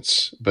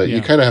experience, but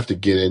you kind of have to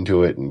get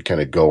into it and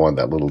kind of go on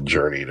that little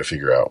journey to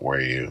figure out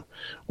where you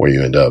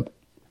end up.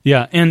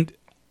 Yeah. And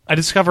I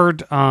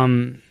discovered,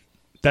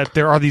 that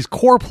there are these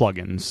core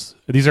plugins.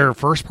 These are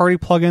first-party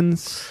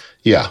plugins.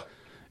 Yeah.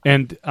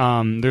 And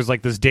there's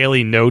like this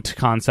daily note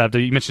concept.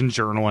 You mentioned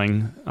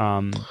journaling.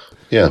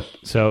 Yeah.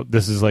 So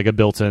this is like a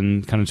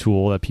built-in kind of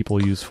tool that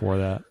people use for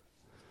that.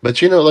 But,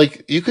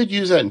 like you could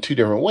use that in two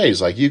different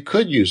ways. Like you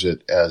could use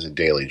it as a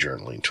daily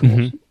journaling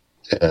tool,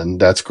 and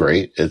that's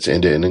great. It's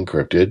end-to-end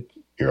encrypted.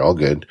 You're all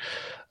good.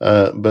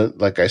 But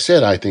like I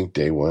said, I think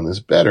day one is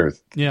better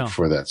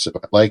for that. So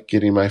I like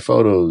getting my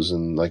photos,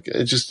 and like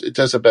it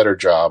does a better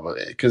job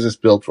because it's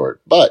built for it.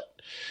 But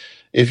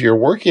if you're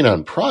working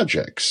on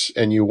projects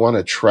and you want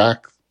to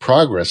track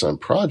progress on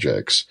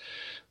projects,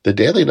 the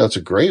daily note's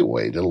a great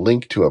way to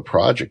link to a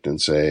project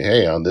and say,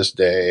 hey, on this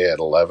day at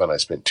 11, I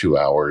spent 2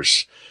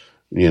 hours,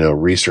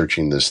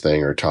 researching this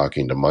thing or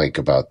talking to Mike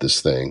about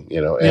this thing,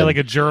 and like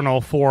a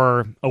journal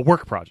for a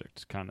work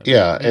project kind of.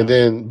 Yeah. And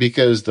then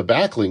because the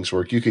backlinks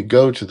work, you could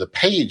go to the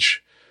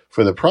page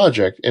for the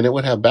project and it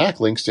would have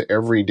backlinks to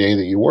every day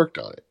that you worked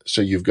on it.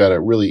 So you've got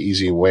a really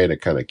easy way to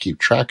kind of keep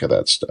track of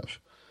that stuff.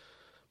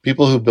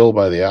 People who bill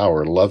by the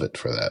hour love it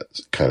for that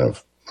kind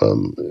of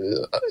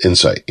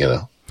insight,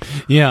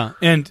 Yeah.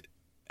 And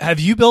have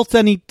you built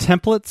any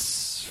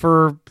templates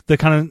for the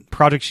kind of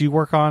projects you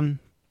work on?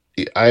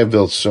 I have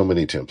built so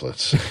many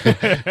templates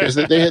because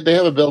they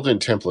have a built-in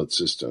template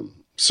system.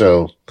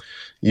 So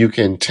you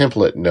can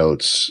template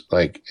notes.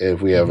 Like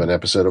if we have an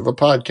episode of a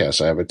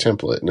podcast, I have a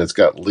template and it's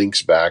got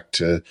links back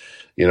to,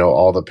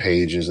 all the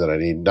pages that I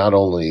need, not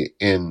only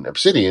in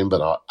Obsidian,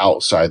 but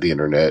outside the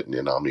internet and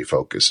in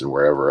OmniFocus and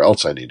wherever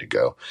else I need to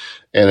go.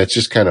 And it's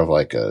just kind of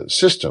like a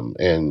system.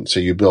 And so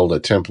you build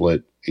a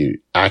template, you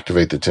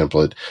activate the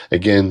template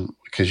again,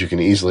 because you can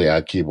easily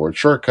add keyboard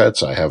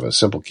shortcuts. I have a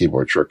simple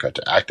keyboard shortcut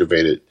to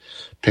activate it,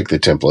 pick the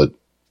template,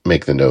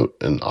 make the note,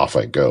 and off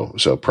I go.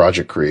 So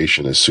project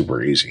creation is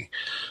super easy.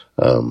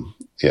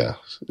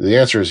 The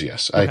answer is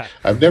yes. Okay.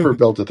 I've never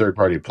built a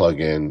third-party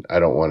plugin. I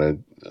don't want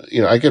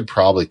to, I could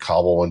probably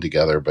cobble one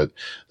together, but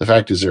the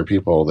fact is there are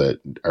people that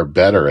are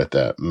better at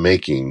that,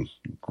 making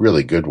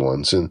really good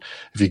ones. And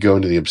if you go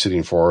into the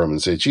Obsidian forum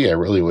and say, gee, I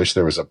really wish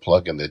there was a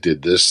plugin that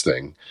did this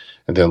thing,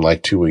 and then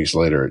like 2 weeks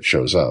later it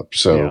shows up.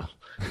 So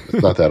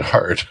it's not that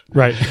hard.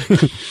 Right.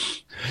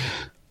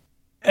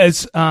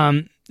 As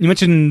you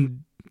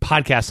mentioned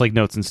podcasts like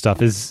notes and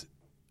stuff,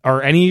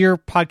 are any of your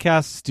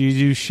podcasts, do you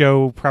do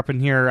show prep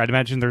in here? I'd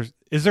imagine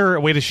is there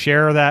a way to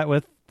share that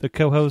with the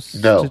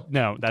co-host? No,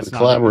 that's the not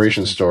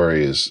collaboration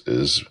story is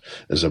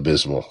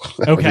abysmal.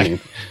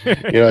 Okay.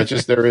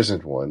 There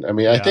isn't one. I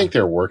mean, I think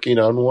they're working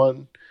on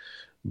one,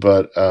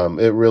 but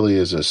it really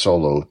is a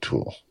solo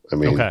tool. I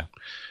mean, okay.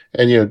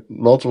 And,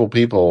 multiple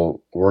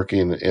people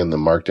working in the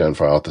markdown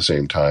file at the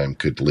same time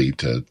could lead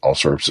to all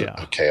sorts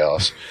of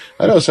chaos.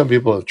 I know some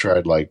people have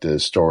tried to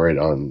store it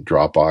on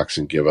Dropbox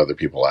and give other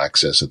people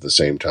access at the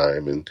same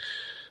time. And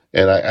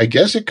I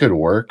guess it could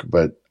work,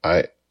 but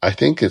I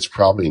think it's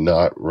probably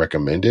not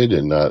recommended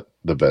and not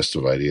the best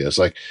of ideas.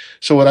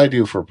 So what I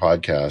do for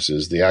podcasts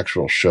is the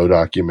actual show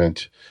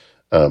document.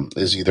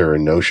 is either a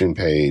Notion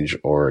page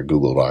or a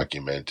Google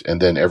document,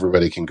 and then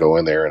everybody can go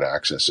in there and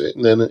access it.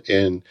 And then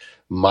in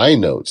my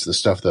notes, the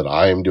stuff that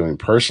I am doing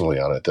personally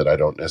on it that I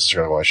don't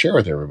necessarily want to share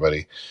with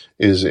everybody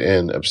is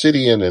in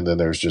Obsidian, and then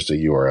there's just a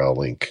URL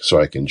link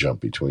so I can jump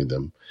between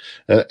them.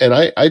 And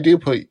I do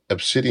put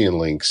Obsidian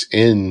links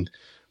in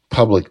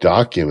public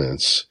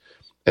documents,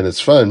 and it's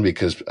fun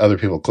because other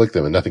people click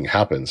them and nothing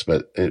happens.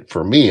 But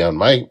for me, on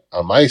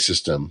my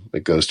system,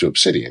 it goes to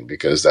Obsidian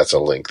because that's a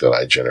link that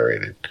I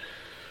generated.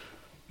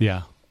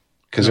 Yeah.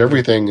 Because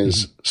everything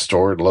is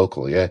stored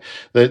locally. Yeah.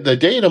 The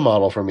data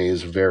model for me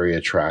is very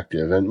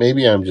attractive, and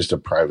maybe I'm just a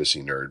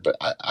privacy nerd, but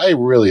I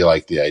really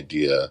like the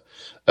idea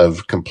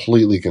of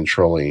completely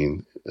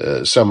controlling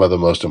some of the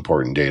most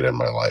important data in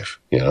my life,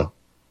 you know?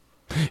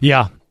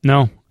 Yeah,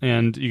 no,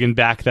 and you can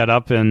back that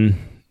up in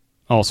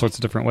all sorts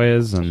of different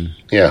ways. And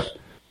yeah.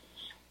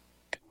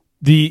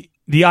 The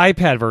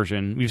iPad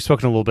version, we've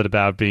spoken a little bit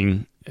about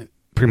being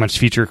pretty much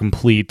feature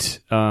complete.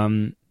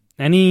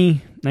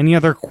 Any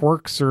other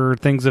quirks or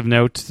things of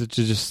note that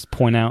you just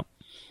point out?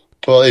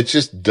 Well, it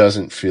just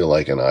doesn't feel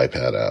like an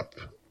iPad app,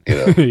 you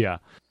know? Yeah.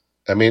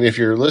 I mean, if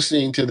you're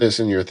listening to this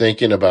and you're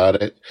thinking about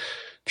it,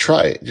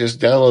 try it. Just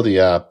download the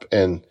app,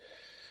 and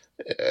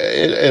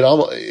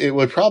it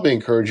would probably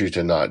encourage you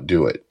to not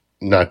do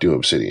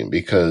Obsidian,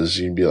 because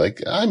you'd be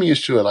like, I'm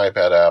used to an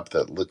iPad app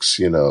that looks,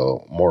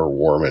 more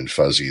warm and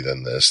fuzzy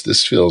than this.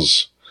 This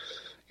feels,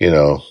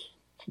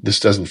 this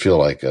doesn't feel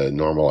like a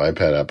normal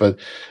iPad app. But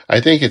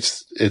I think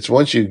it's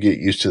once you get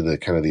used to the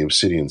kind of the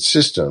Obsidian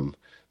system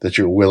that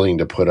you're willing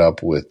to put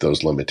up with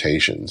those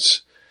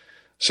limitations.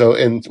 So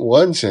in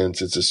one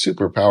sense, it's a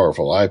super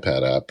powerful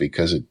iPad app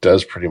because it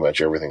does pretty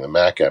much everything the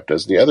Mac app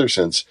does. In the other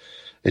sense,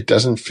 it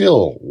doesn't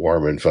feel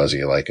warm and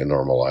fuzzy like a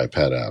normal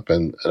iPad app.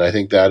 And I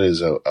think that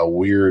is a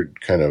weird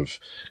kind of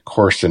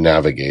course to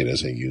navigate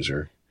as a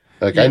user.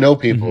 Like, I know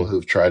people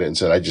who've tried it and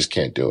said, I just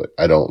can't do it.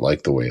 I don't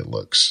like the way it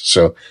looks.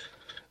 So,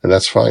 and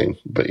that's fine.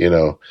 But,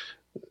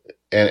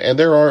 and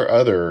there are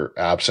other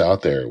apps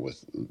out there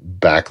with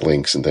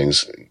backlinks and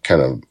things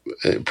kind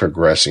of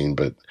progressing,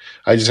 but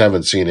I just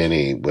haven't seen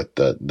any with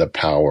the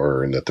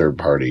power and the third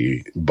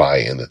party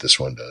buy-in that this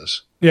one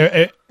does.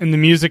 Yeah, in the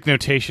music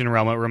notation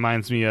realm, it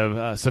reminds me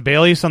of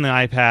Sibelius on the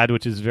iPad,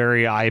 which is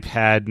very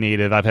iPad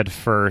native, iPad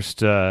first,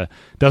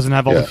 doesn't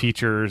have all the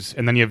features.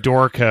 And then you have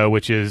Dorico,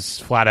 which is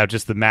flat out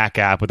just the Mac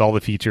app with all the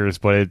features,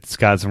 but it's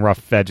got some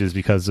rough edges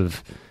because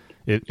of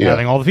it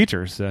having all the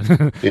features.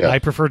 I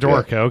prefer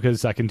Dorico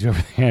because I can do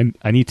everything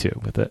I need to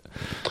with it.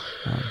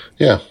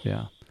 Yeah.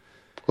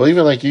 Well,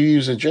 even like you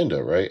use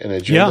Agenda, right? And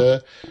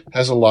Agenda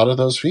has a lot of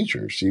those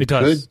features. You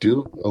could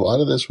do a lot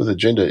of this with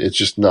Agenda. It's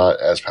just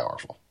not as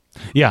powerful.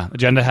 Yeah,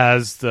 Agenda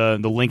has the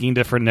linking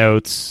different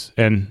notes,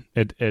 and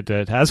it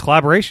has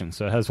collaboration,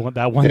 so it has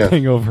that one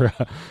thing over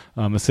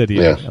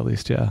Obsidian, at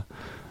least,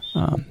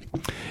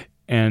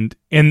 and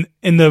in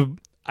the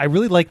I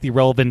really like the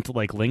relevant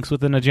links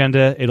within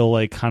Agenda.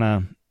 It'll kind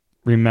of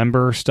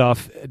remember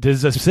stuff.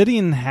 Does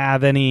Obsidian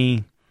have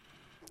any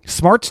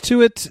smarts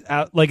to it,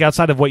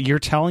 outside of what you're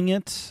telling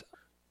it?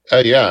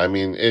 I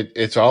mean,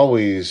 it's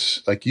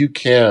always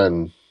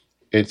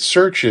it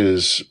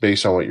searches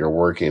based on what you're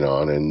working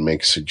on and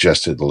makes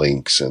suggested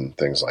links and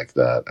things like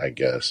that, I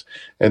guess.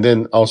 And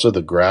then also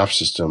the graph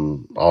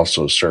system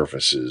also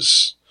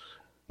surfaces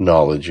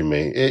knowledge you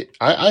may.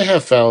 I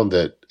have found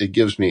that it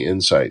gives me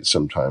insight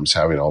sometimes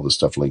having all this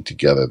stuff linked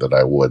together that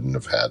I wouldn't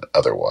have had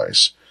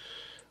otherwise.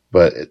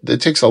 But it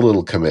takes a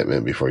little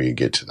commitment before you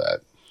get to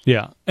that.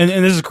 Yeah. And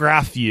this is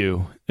graph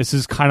view. This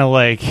is kind of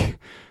like,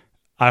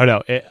 I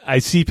don't know. I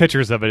see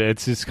pictures of it.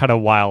 It's just kind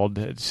of wild.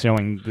 It's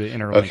showing the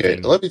interlinking.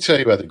 Okay, let me tell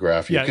you about the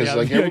graph view, because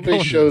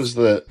everybody shows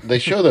they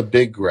show the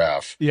big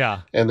graph.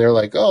 Yeah. And they're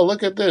like, oh,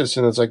 look at this.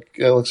 And it's like,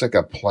 it looks like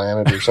a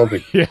planet or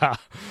something. Yeah.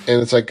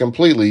 And it's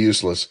completely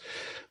useless.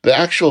 The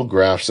actual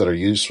graphs that are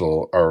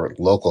useful are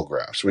local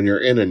graphs. When you're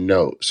in a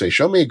note, say,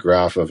 show me a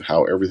graph of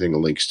how everything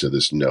links to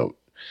this note.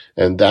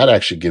 And that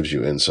actually gives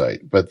you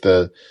insight. But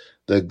the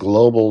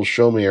global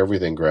show me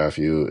everything graph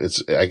view,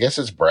 I guess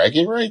it's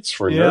bragging rights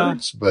for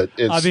nerds, but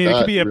it's it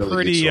could be a really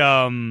pretty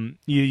useful.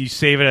 You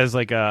save it as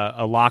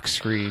a lock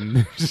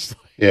screen.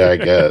 I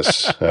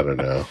guess. I don't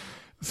know.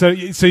 So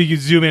you can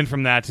zoom in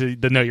from that to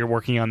the note you're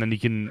working on, then you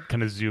can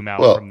kind of zoom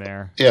out from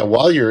there. Yeah,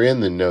 while you're in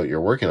the note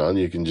you're working on,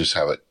 you can just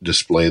have it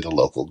display the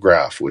local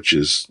graph, which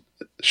is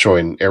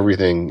showing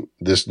everything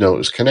this note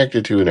is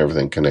connected to and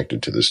everything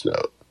connected to this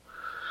note.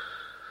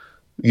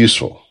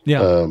 Useful.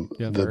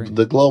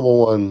 The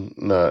global one,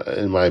 not,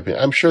 in my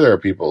opinion. I'm sure there are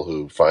people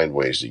who find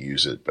ways to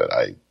use it, but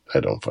I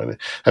don't find it.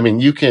 I mean,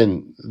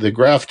 the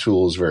graph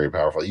tool is very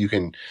powerful. You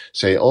can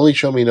say, only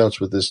show me notes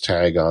with this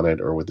tag on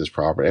it or with this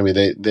property. I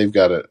mean, they've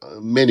got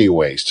many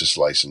ways to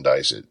slice and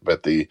dice it,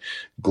 but the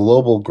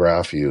global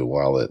graph view,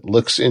 while it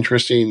looks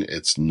interesting,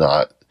 it's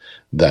not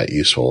that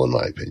useful in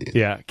my opinion.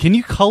 Yeah. Can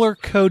you color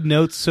code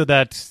notes so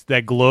that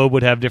globe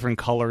would have different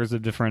colors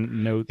of different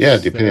notes? Yeah,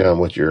 depending on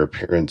what your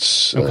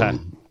appearance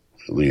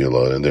you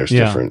load, and there's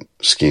different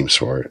schemes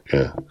for it.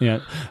 Yeah. Yeah.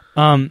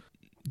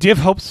 Do you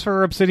have hopes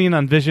for Obsidian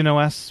on Vision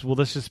OS? Will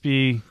this just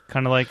be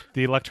kind of like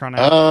the Electron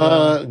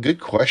app? Good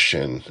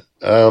question.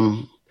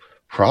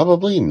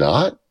 Probably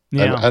not.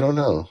 Yeah. I don't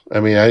know.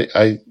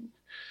 The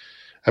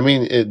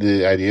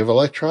idea of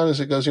Electron is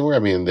it goes anywhere. I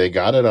mean, they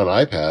got it on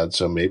iPad,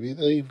 so maybe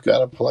they've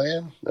got a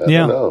plan. I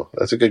don't know.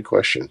 That's a good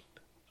question.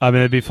 I mean,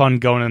 it'd be fun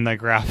going in that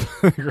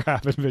graph and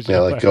Vision. Yeah,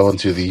 like going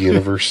through the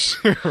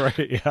universe.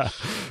 Right, yeah.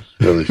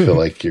 Really feel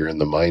like you're in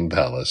the Mind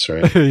Palace,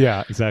 right?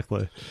 Yeah,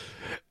 exactly.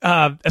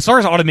 As far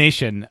as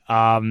automation,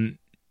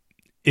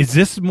 is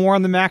this more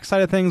on the Mac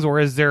side of things, or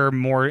is there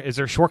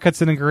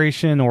shortcuts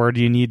integration, or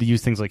do you need to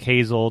use things like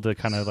Hazel to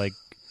kind of like...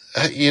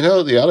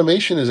 the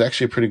automation is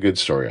actually a pretty good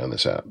story on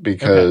this app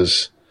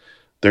because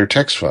they're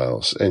text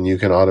files, and you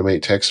can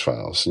automate text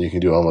files, and you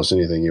can do almost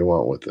anything you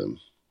want with them.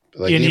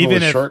 Like even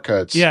with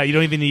shortcuts. Yeah, you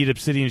don't even need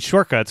Obsidian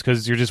shortcuts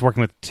because you're just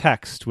working with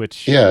text,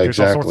 which there's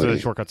all sorts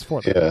of shortcuts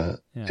for them.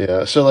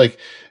 Yeah. So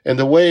and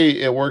the way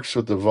it works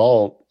with the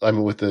Vault,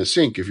 with the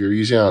Sync, if you're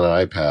using it on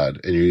an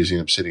iPad and you're using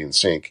Obsidian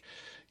Sync,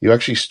 you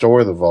actually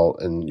store the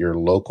Vault in your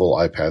local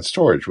iPad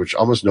storage, which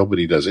almost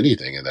nobody does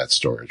anything in that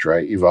storage,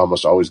 right? You've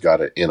almost always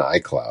got it in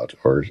iCloud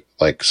or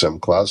like some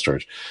cloud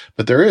storage.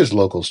 But there is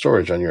local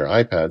storage on your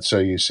iPad. So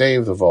you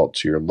save the Vault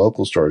to your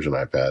local storage on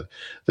iPad,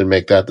 then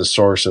make that the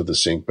source of the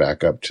sync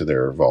back up to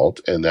their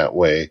Vault. And that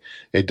way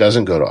it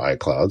doesn't go to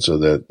iCloud so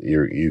that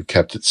you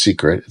kept it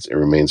secret. It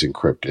remains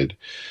encrypted.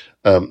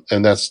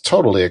 And that's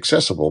totally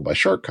accessible by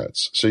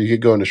shortcuts. So you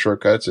could go into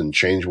shortcuts and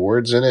change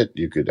words in it.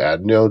 You could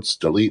add notes,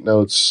 delete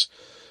notes,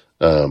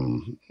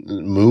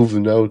 move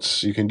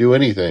notes. You can do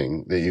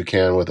anything that you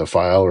can with a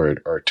file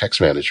or text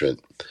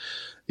management.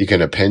 You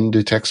can append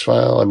a text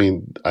file. I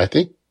mean,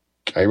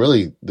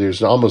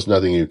 there's almost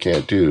nothing you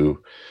can't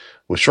do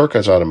with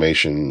shortcuts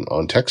automation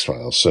on text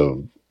files.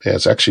 So yeah,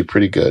 it's actually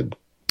pretty good.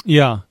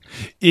 Yeah.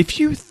 If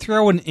you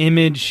throw an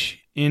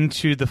image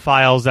into the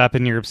Files app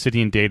in your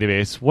Obsidian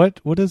database,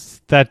 what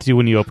does that do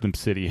when you open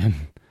Obsidian?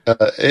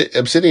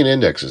 Obsidian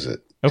indexes it.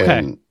 Okay.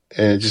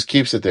 And it just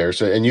keeps it there.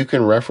 So, and you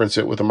can reference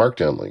it with a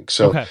markdown link.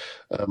 So,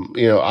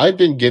 I've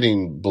been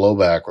getting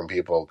blowback from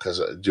people because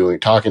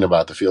talking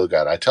about the field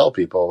guide. I tell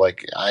people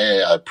like,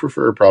 I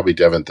prefer probably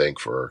DevonThink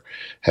for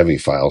heavy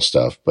file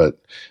stuff,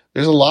 but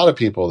there's a lot of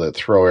people that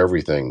throw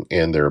everything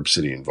in their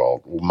Obsidian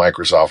Vault,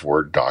 Microsoft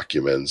Word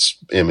documents,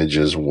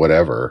 images,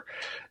 whatever,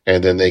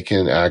 and then they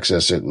can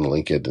access it and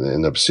link it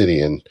in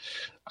Obsidian.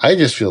 I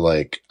just feel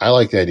like I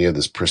like the idea of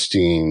this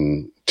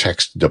pristine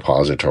text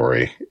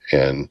depository,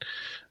 and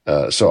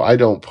so I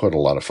don't put a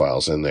lot of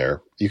files in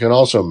there. You can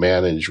also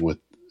manage with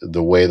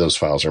the way those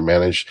files are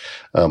managed.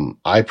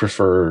 I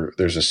prefer,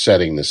 there's a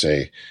setting to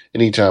say,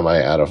 anytime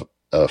I add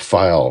a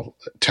file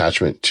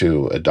attachment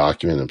to a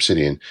document in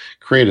Obsidian,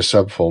 create a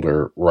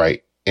subfolder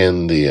right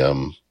in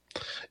the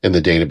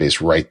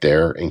database right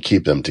there and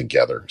keep them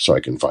together so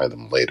I can find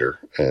them later.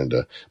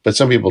 And, but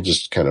some people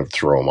just kind of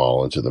throw them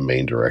all into the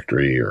main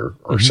directory or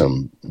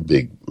some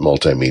big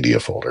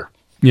multimedia folder.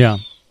 Yeah.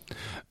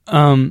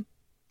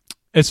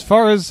 As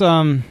far as,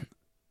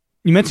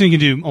 you mentioned you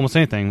can do almost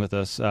anything with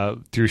this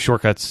through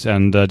shortcuts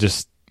and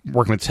just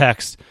working with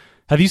text.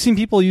 Have you seen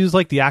people use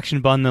like the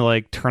action button to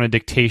like turn a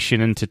dictation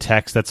into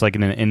text that's like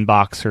in an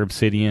inbox or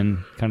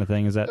Obsidian kind of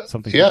thing? Is that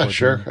something? Yeah,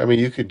 sure. Doing? I mean,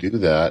 you could do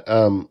that.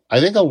 I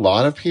think a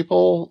lot of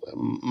people,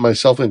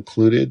 myself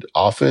included,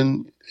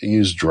 often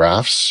use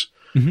drafts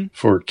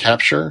for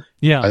capture.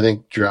 Yeah. I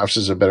think drafts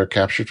is a better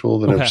capture tool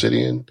than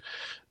Obsidian.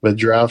 But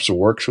drafts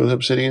works with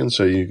Obsidian,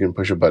 so you can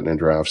push a button in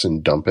drafts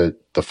and dump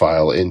the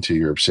file into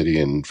your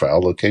Obsidian file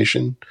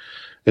location.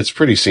 It's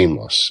pretty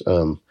seamless.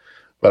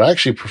 But I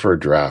actually prefer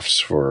drafts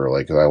for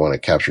like if I want to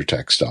capture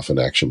text off an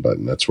action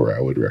button. That's where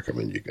I would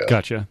recommend you go.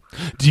 Gotcha.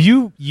 Do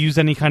you use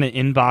any kind of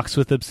inbox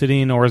with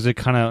Obsidian, or is it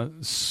kind of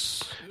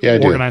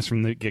organized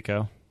from the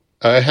get-go?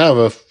 I have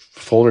a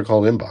folder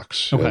called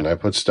Inbox, and I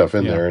put stuff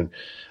in there. And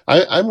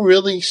I'm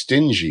really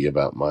stingy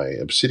about my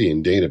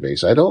Obsidian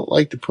database. I don't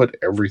like to put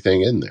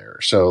everything in there.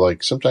 So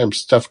like sometimes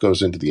stuff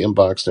goes into the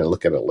inbox and I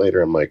look at it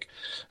later. I'm like,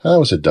 that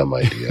was a dumb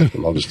idea.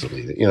 And I'll just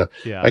delete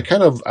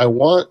it. I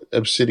want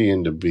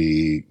Obsidian to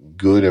be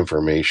good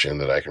information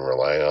that I can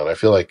rely on. I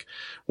feel like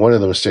one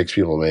of the mistakes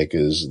people make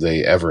is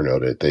they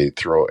Evernote it. They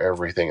throw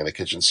everything in the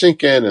kitchen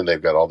sink in and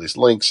they've got all these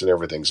links and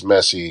everything's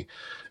messy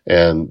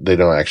and they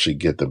don't actually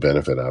get the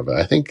benefit of it.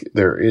 I think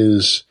there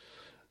is,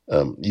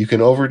 you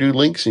can overdo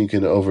links and you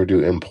can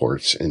overdo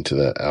imports into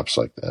the apps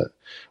like that.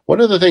 One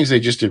of the things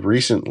they just did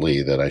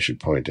recently that I should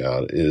point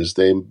out is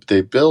the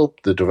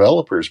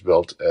developers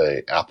built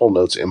a Apple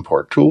Notes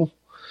import tool.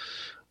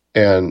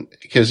 And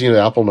because,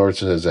 Apple Notes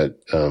has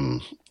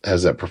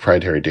that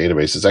proprietary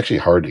database, it's actually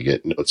hard to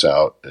get notes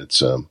out.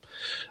 It's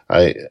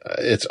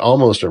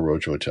almost a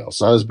roach motel.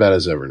 It's not as bad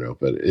as Evernote,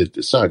 but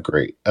it's not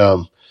great.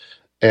 But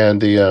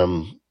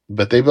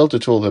they built a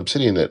tool with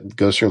Obsidian that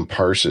goes through and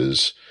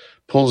parses,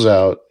 pulls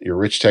out your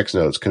rich text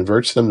notes,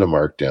 converts them to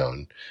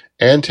Markdown,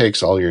 and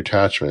takes all your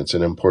attachments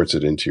and imports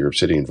it into your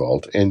Obsidian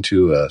Vault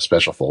into a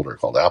special folder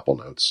called Apple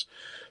Notes.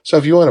 So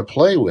if you want to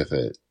play with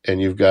it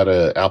and you've got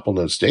an Apple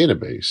Notes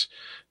database,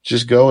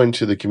 just go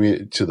into the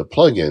to the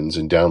plugins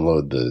and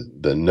download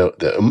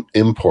the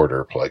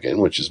importer plugin,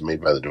 which is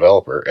made by the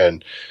developer,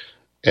 and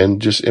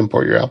just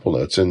import your Apple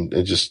Notes, and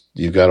just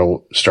you've got a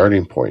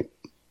starting point.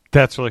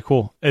 That's really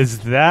cool. Is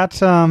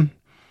that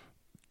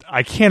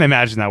I can't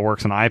imagine that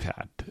works on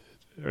iPad.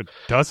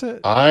 Does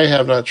it? I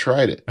have not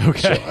tried it,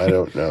 okay. So I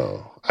don't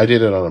know. I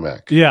did it on a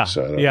Mac. Yeah,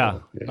 so I don't yeah.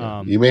 know.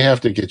 Yeah. You may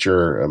have to get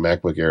your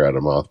MacBook Air out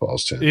of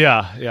mothballs too.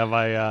 Yeah.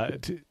 My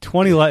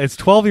 20. It's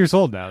 12 years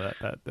old now.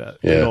 That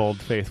good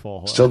old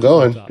faithful. Still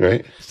going, laptop.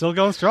 Right? Still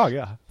going strong.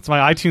 Yeah. It's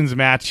my iTunes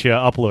Match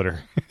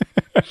uploader.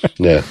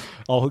 Yeah.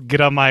 I'll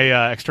get on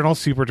my external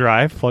super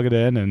drive, plug it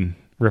in, and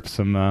rip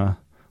some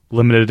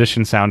limited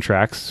edition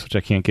soundtracks, which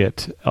I can't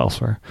get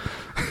elsewhere.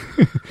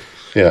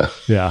 Yeah.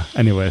 Yeah.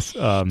 Anyways,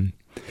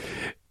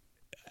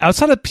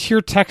 outside of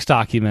pure text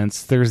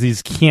documents, there's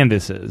these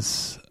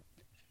canvases.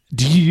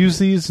 Do you use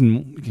these,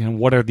 and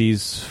what are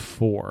these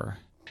for?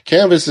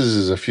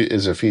 Canvases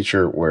is a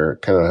feature where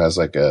it kind of has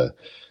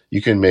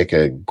you can make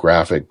a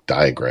graphic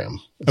diagram.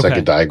 It's like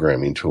a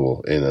diagramming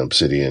tool in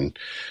Obsidian.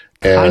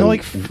 Kind of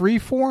like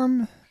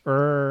Freeform,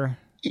 or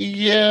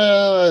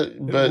yeah,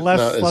 but not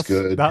as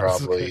good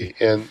probably.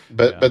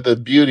 But the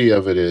beauty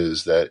of it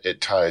is that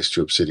it ties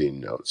to Obsidian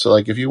Notes. So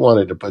like if you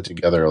wanted to put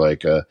together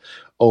like a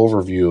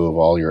overview of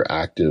all your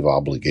active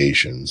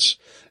obligations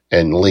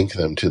and link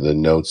them to the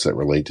notes that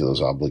relate to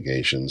those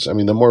obligations. I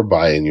mean, the more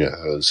buy-in you have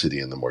of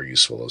Obsidian, the more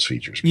useful those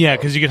features become. Yeah,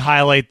 because you could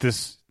highlight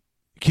this.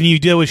 Can you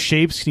deal with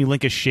shapes? Can you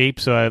link a shape?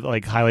 So I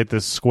like highlight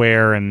this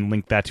square and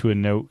link that to a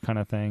note kind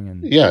of thing.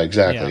 And yeah,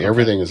 exactly.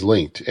 Everything is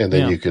linked, and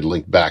then you could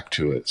link back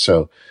to it.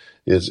 So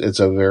it's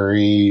a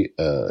very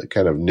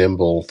kind of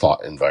nimble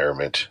thought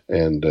environment.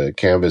 And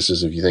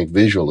canvases, if you think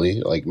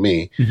visually, like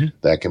me,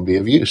 that can be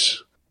of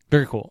use.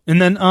 Very cool.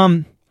 And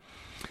then,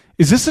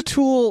 is this a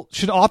tool?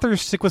 Should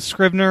authors stick with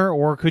Scrivener,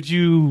 or could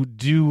you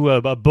do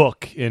a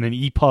book in an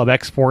EPUB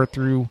export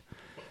through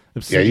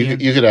Obsidian?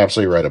 Yeah, you could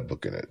absolutely write a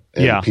book in it,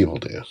 and people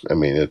do. I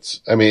mean,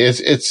 it's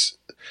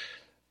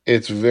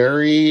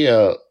very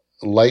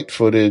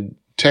light-footed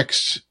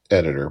text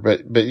editor,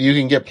 but you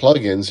can get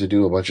plugins to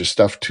do a bunch of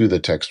stuff to the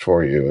text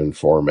for you and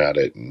format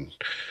it, and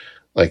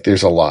like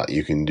there's a lot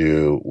you can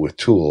do with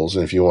tools.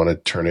 And if you want to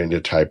turn it into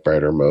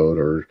typewriter mode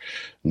or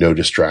no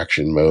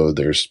distraction mode,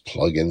 there's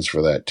plugins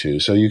for that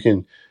too. So you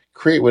can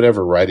create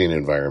whatever writing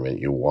environment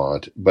you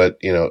want, but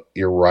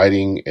you're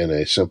writing in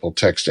a simple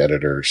text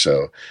editor,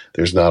 so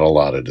there's not a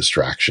lot of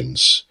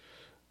distractions.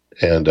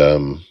 And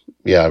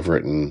I've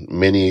written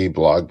many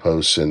blog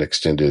posts and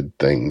extended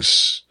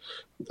things,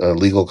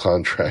 legal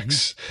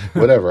contracts,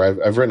 whatever.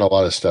 I've written a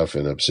lot of stuff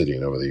in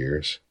Obsidian over the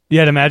years.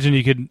 Yeah, I'd imagine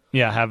you could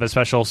have a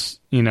special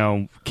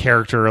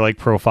character like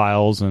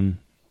profiles and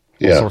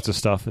all sorts of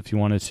stuff if you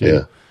wanted to.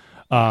 Yeah.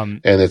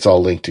 And it's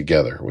all linked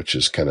together, which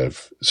is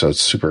so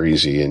it's super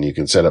easy, and you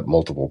can set up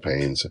multiple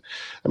panes.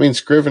 I mean,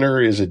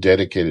 Scrivener is a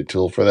dedicated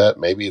tool for that.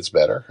 Maybe it's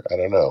better. I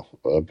don't know.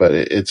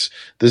 But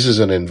this is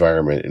an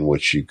environment in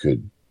which you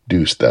could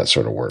do that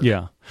sort of work.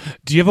 Yeah.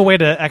 Do you have a way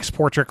to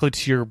export directly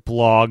to your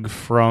blog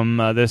from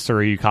this, or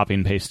are you copy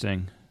and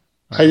pasting?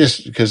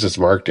 Because it's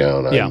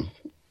Markdown,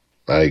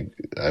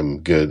 I'm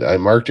good.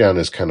 Markdown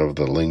is kind of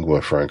the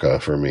lingua franca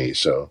for me.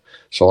 So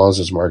long as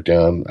it's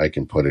Markdown, I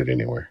can put it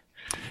anywhere.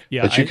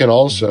 Yeah, but you can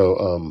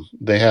also,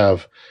 they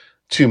have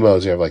two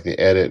modes. They have like the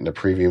edit and the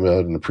preview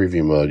mode. In the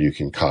preview mode, you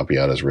can copy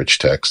out as rich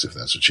text if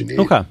that's what you need.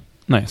 Okay,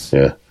 nice.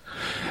 Yeah.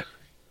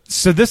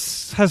 So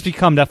this has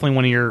become definitely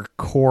one of your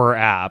core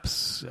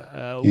apps.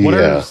 What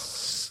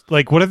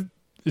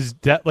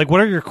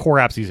are your core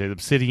apps these days?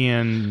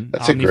 Obsidian.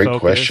 That's OmniFocus? A great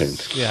question.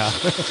 Yeah.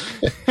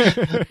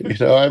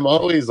 I'm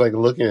always like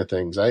looking at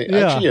things. I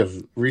actually have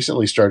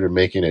recently started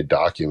making a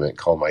document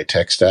called my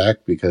tech stack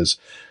because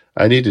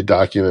I need to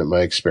document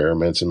my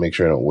experiments and make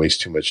sure I don't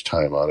waste too much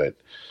time on it.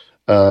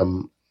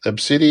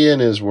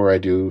 Obsidian is where I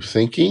do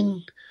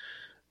thinking.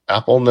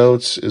 Apple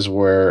Notes is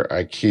where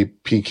I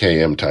keep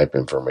PKM type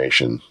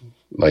information,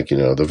 like,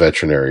 the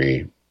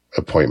veterinary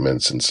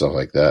appointments and stuff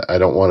like that. I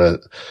don't want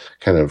to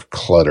kind of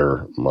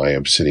clutter my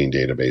Obsidian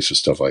database with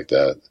stuff like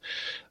that.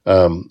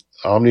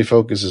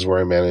 OmniFocus is where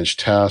I manage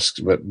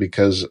tasks, but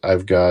because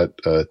I've got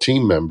a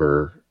team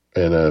member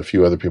and a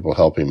few other people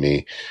helping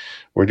me,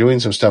 we're doing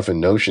some stuff in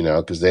Notion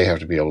now because they have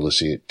to be able to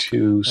see it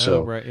too.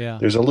 So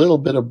there's a little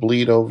bit of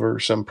bleed over.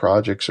 Some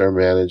projects are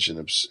managed in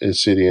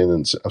Obsidian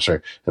and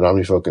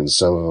OmniFocus, and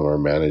some of them are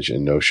managed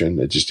in Notion.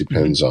 It just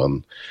depends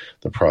on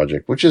the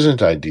project, which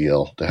isn't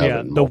ideal to have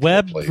it in the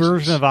web places.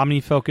 Version of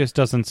OmniFocus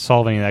doesn't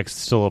solve any of that. It's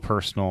still a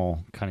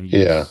personal kind of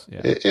use.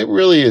 Yeah. It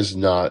really is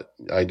not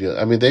ideal.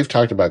 I mean, they've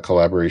talked about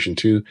collaboration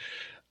too.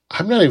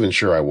 I'm not even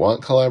sure I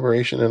want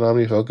collaboration in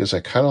OmniFocus. I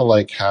kind of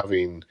like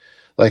having...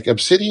 Like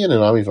Obsidian and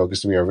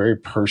OmniFocus to me are very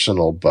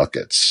personal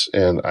buckets,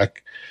 and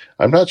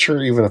I'm not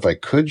sure even if I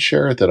could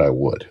share it that I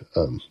would.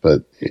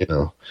 But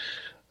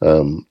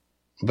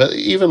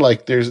even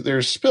like there's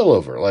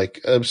spillover.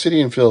 Like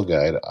Obsidian Field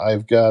Guide,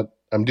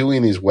 I'm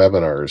doing these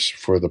webinars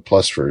for the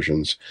Plus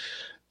versions,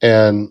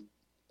 and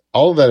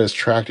all of that is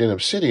tracked in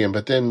Obsidian.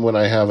 But then when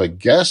I have a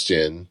guest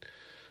in,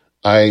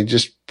 I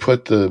just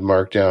put the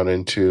markdown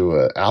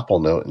into Apple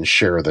Note and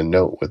share the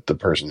note with the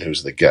person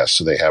who's the guest.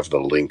 So they have the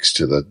links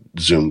to the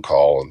Zoom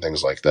call and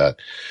things like that.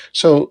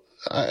 So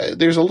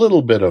there's a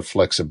little bit of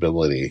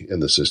flexibility in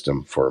the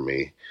system for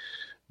me.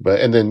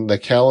 And then the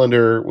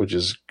calendar, which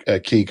is a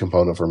key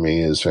component for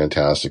me, is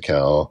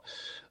Fantastical.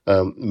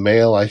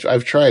 Mail,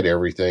 I've tried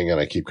everything, and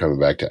I keep coming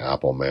back to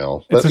Apple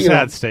Mail. It's a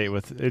sad state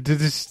with it.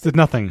 Just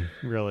nothing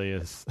really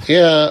is.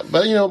 Yeah,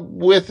 but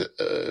with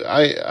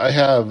I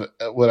have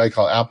what I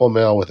call Apple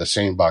Mail with a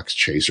SaneBox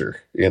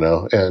chaser. And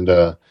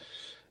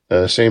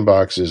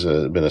SaneBox has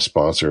been a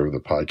sponsor of the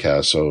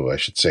podcast, so I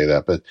should say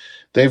that. But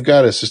they've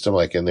got a system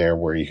like in there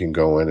where you can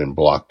go in and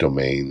block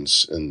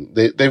domains, and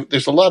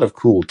there's a lot of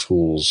cool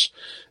tools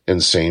in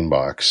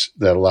SaneBox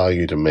that allow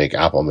you to make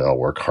Apple Mail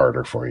work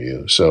harder for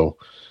you. So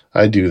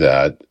I do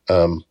that.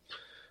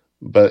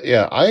 But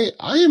yeah, I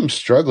am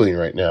struggling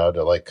right now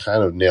to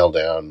kind of nail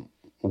down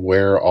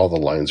where all the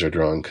lines are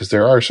drawn, because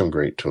there are some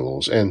great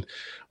tools, and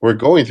we're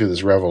going through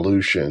this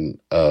revolution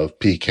of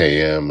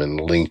PKM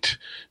and linked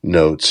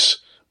notes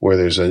where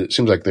it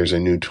seems like there's a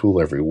new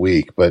tool every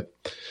week. But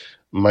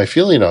my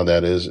feeling on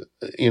that is,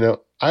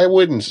 I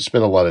wouldn't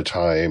spend a lot of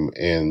time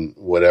in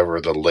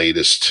whatever the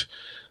latest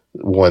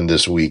one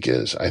this week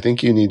is. I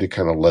think you need to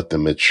kind of let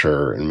them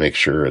mature and make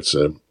sure it's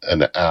an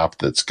app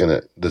that's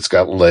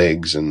got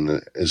legs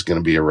and is going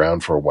to be around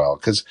for a while,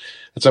 because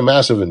it's a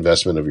massive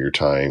investment of your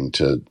time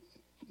to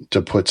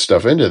put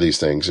stuff into these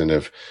things. And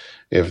if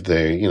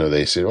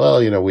they say, well,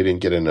 we didn't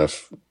get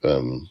enough,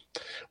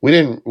 we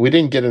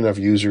didn't get enough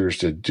users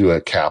to do a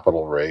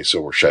capital raise,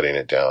 so we're shutting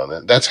it down.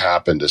 And that's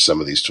happened to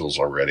some of these tools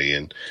already,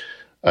 and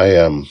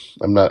I'm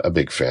not a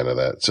big fan of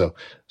that. So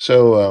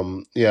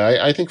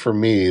I think for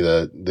me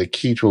the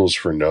key tools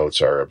for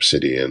notes are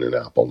Obsidian and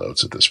Apple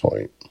Notes at this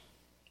point.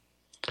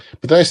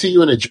 But then I see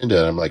you in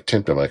Agenda, and I'm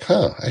tempted.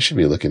 I'm I should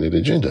be looking at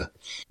Agenda.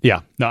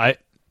 Yeah, no, I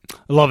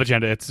love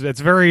Agenda. It's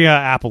very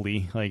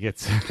Apple-y.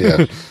 It's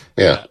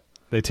yeah.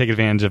 They take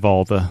advantage of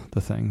all the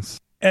things.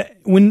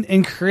 When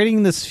in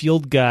creating this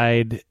field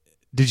guide,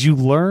 did you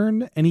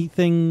learn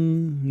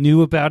anything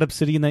new about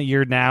Obsidian that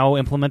you're now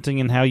implementing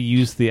in how you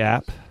use the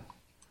app?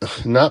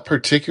 Not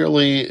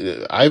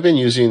particularly. I've been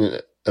using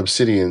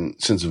Obsidian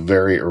since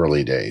very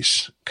early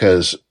days,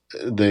 because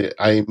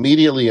I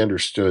immediately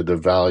understood the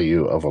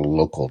value of a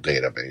local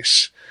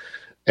database.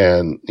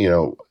 And,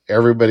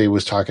 everybody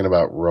was talking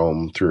about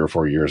Rome 3 or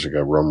 4 years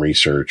ago, Rome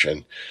Research,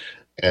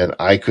 and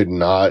I could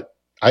not.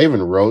 I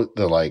even wrote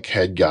the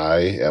head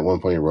guy at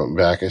one point. He wrote me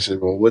back. I said,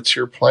 well, what's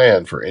your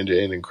plan for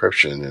end-to-end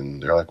encryption?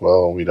 And they're like,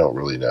 well, we don't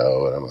really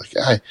know. And I'm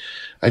like,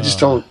 I just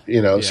don't,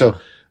 Yeah.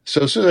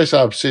 So as soon as I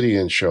saw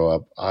Obsidian show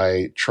up,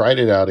 I tried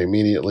it out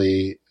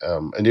immediately.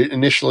 And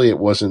initially it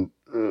wasn't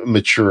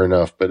mature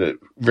enough, but it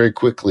very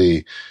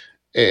quickly,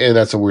 and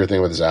that's a weird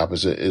thing with this app,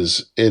 is it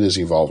is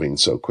evolving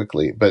so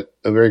quickly, but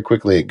very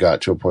quickly it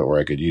got to a point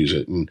where I could use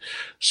it. And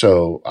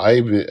so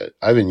I've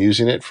been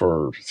using it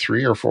for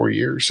 3 or 4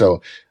 years.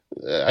 So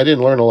I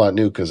didn't learn a lot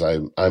new, because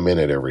I'm in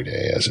it every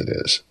day as it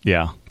is.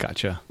 Yeah,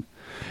 gotcha.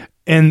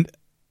 And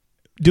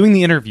doing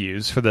the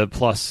interviews for the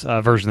Plus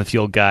version of the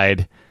Field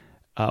Guide,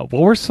 what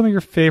were some of your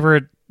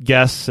favorite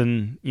guests,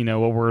 and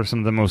what were some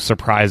of the most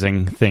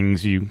surprising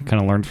things you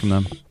kind of learned from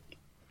them?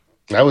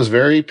 I was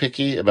very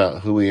picky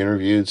about who we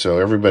interviewed, so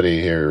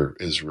everybody here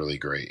is really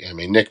great. I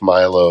mean, Nick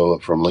Milo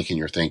from Linking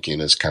Your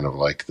Thinking is kind of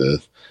like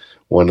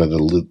one of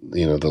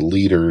the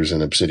leaders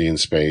in Obsidian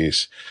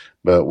space.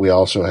 But we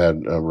also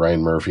had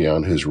Ryan Murphy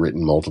on, who's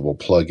written multiple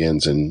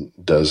plugins and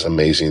does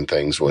amazing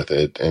things with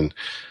it. And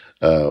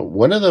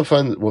one of the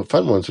fun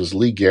ones was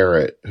Lee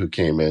Garrett, who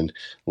came in.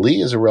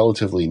 Lee is a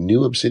relatively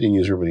new Obsidian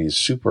user, but he's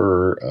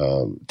super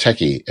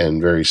techie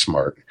and very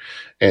smart.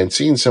 And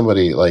seeing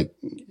somebody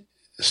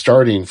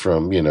starting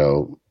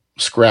from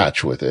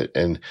scratch with it,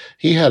 and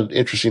he had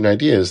interesting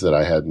ideas that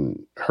I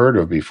hadn't heard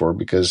of before,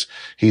 because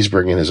he's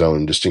bringing his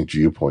own distinct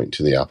viewpoint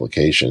to the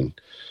application.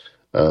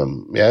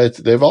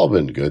 They've all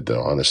been good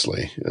though,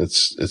 honestly.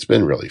 It's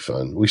been really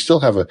fun. We still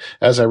have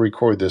as I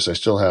record this, I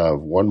still have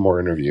one more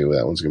interview.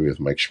 That one's going to be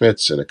with Mike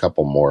Schmitz, and a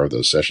couple more of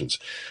those sessions.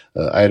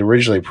 I had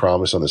originally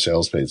promised on the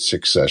sales page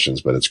 6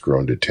 sessions, but it's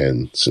grown to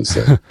 10 since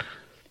then.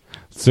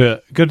 It's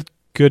a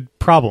good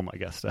problem, I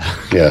guess.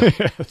 Yeah.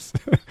 Yes.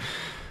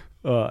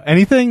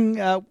 Anything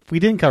we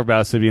didn't cover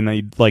about Obsidian that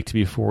you'd like to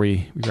before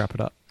we wrap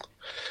it up?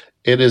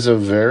 It is a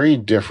very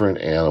different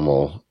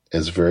animal.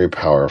 It's very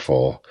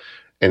powerful.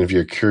 And if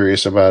you're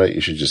curious about it, you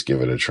should just give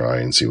it a try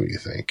and see what you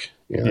think.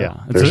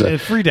 Yeah, it's a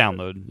free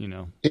download.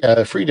 Yeah,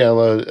 a free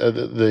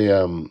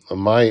download.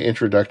 My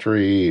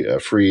introductory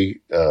free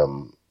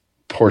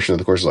portion of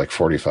the course is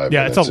 45 minutes.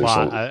 Yeah, it's a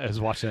lot. I was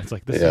watching it.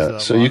 It's this. Yeah,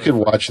 so you can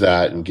watch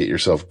that and get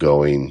yourself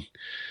going,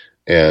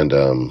 and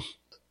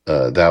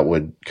that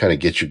would kind of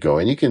get you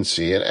going. You can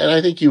see it, and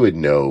I think you would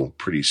know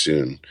pretty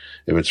soon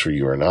if it's for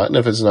you or not. And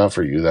if it's not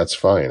for you, that's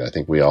fine. I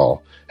think we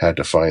all have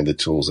to find the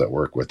tools that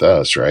work with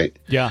us, right?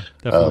 Yeah,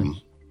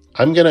 definitely.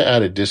 I'm going to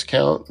add a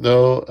discount,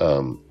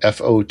 though.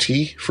 FOT,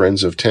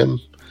 Friends of Tim.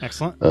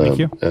 Excellent. Thank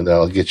you. And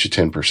that'll get you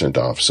 10%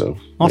 off. So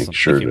awesome. Make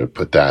sure to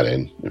put that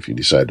in if you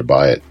decide to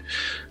buy it.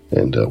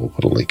 And we'll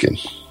put a link in.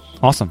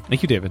 Awesome.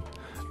 Thank you, David.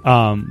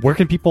 Where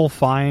can people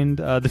find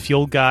the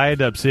Field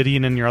Guide,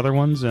 Obsidian, and your other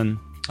ones? And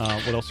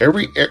what else?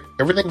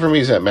 Everything for me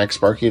is at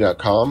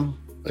maxsparky.com.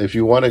 If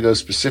you want to go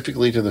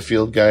specifically to the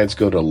Field Guides,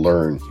 go to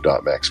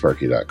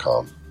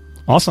learn.maxsparky.com.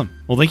 Awesome.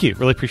 Well, thank you.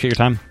 Really appreciate your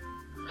time.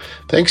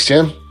 Thanks,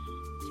 Tim.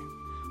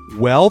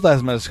 Well,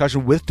 that's my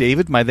discussion with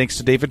David. My thanks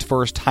to David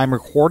for his time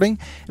recording,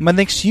 and my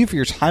thanks to you for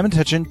your time and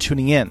attention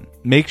tuning in.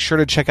 Make sure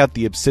to check out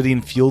the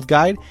Obsidian Field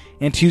Guide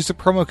and to use the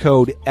promo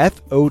code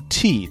FOT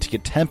to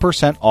get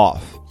 10%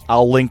 off.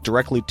 I'll link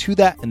directly to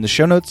that in the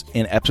show notes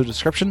and episode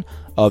description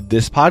of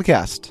this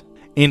podcast.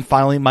 And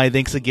finally, my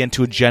thanks again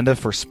to Agenda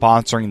for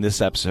sponsoring this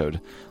episode.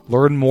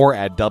 Learn more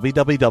at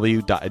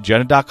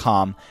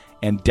www.agenda.com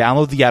and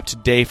download the app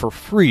today for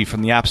free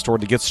from the App Store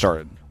to get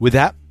started. With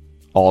that,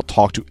 I'll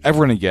talk to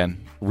everyone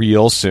again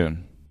real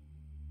soon.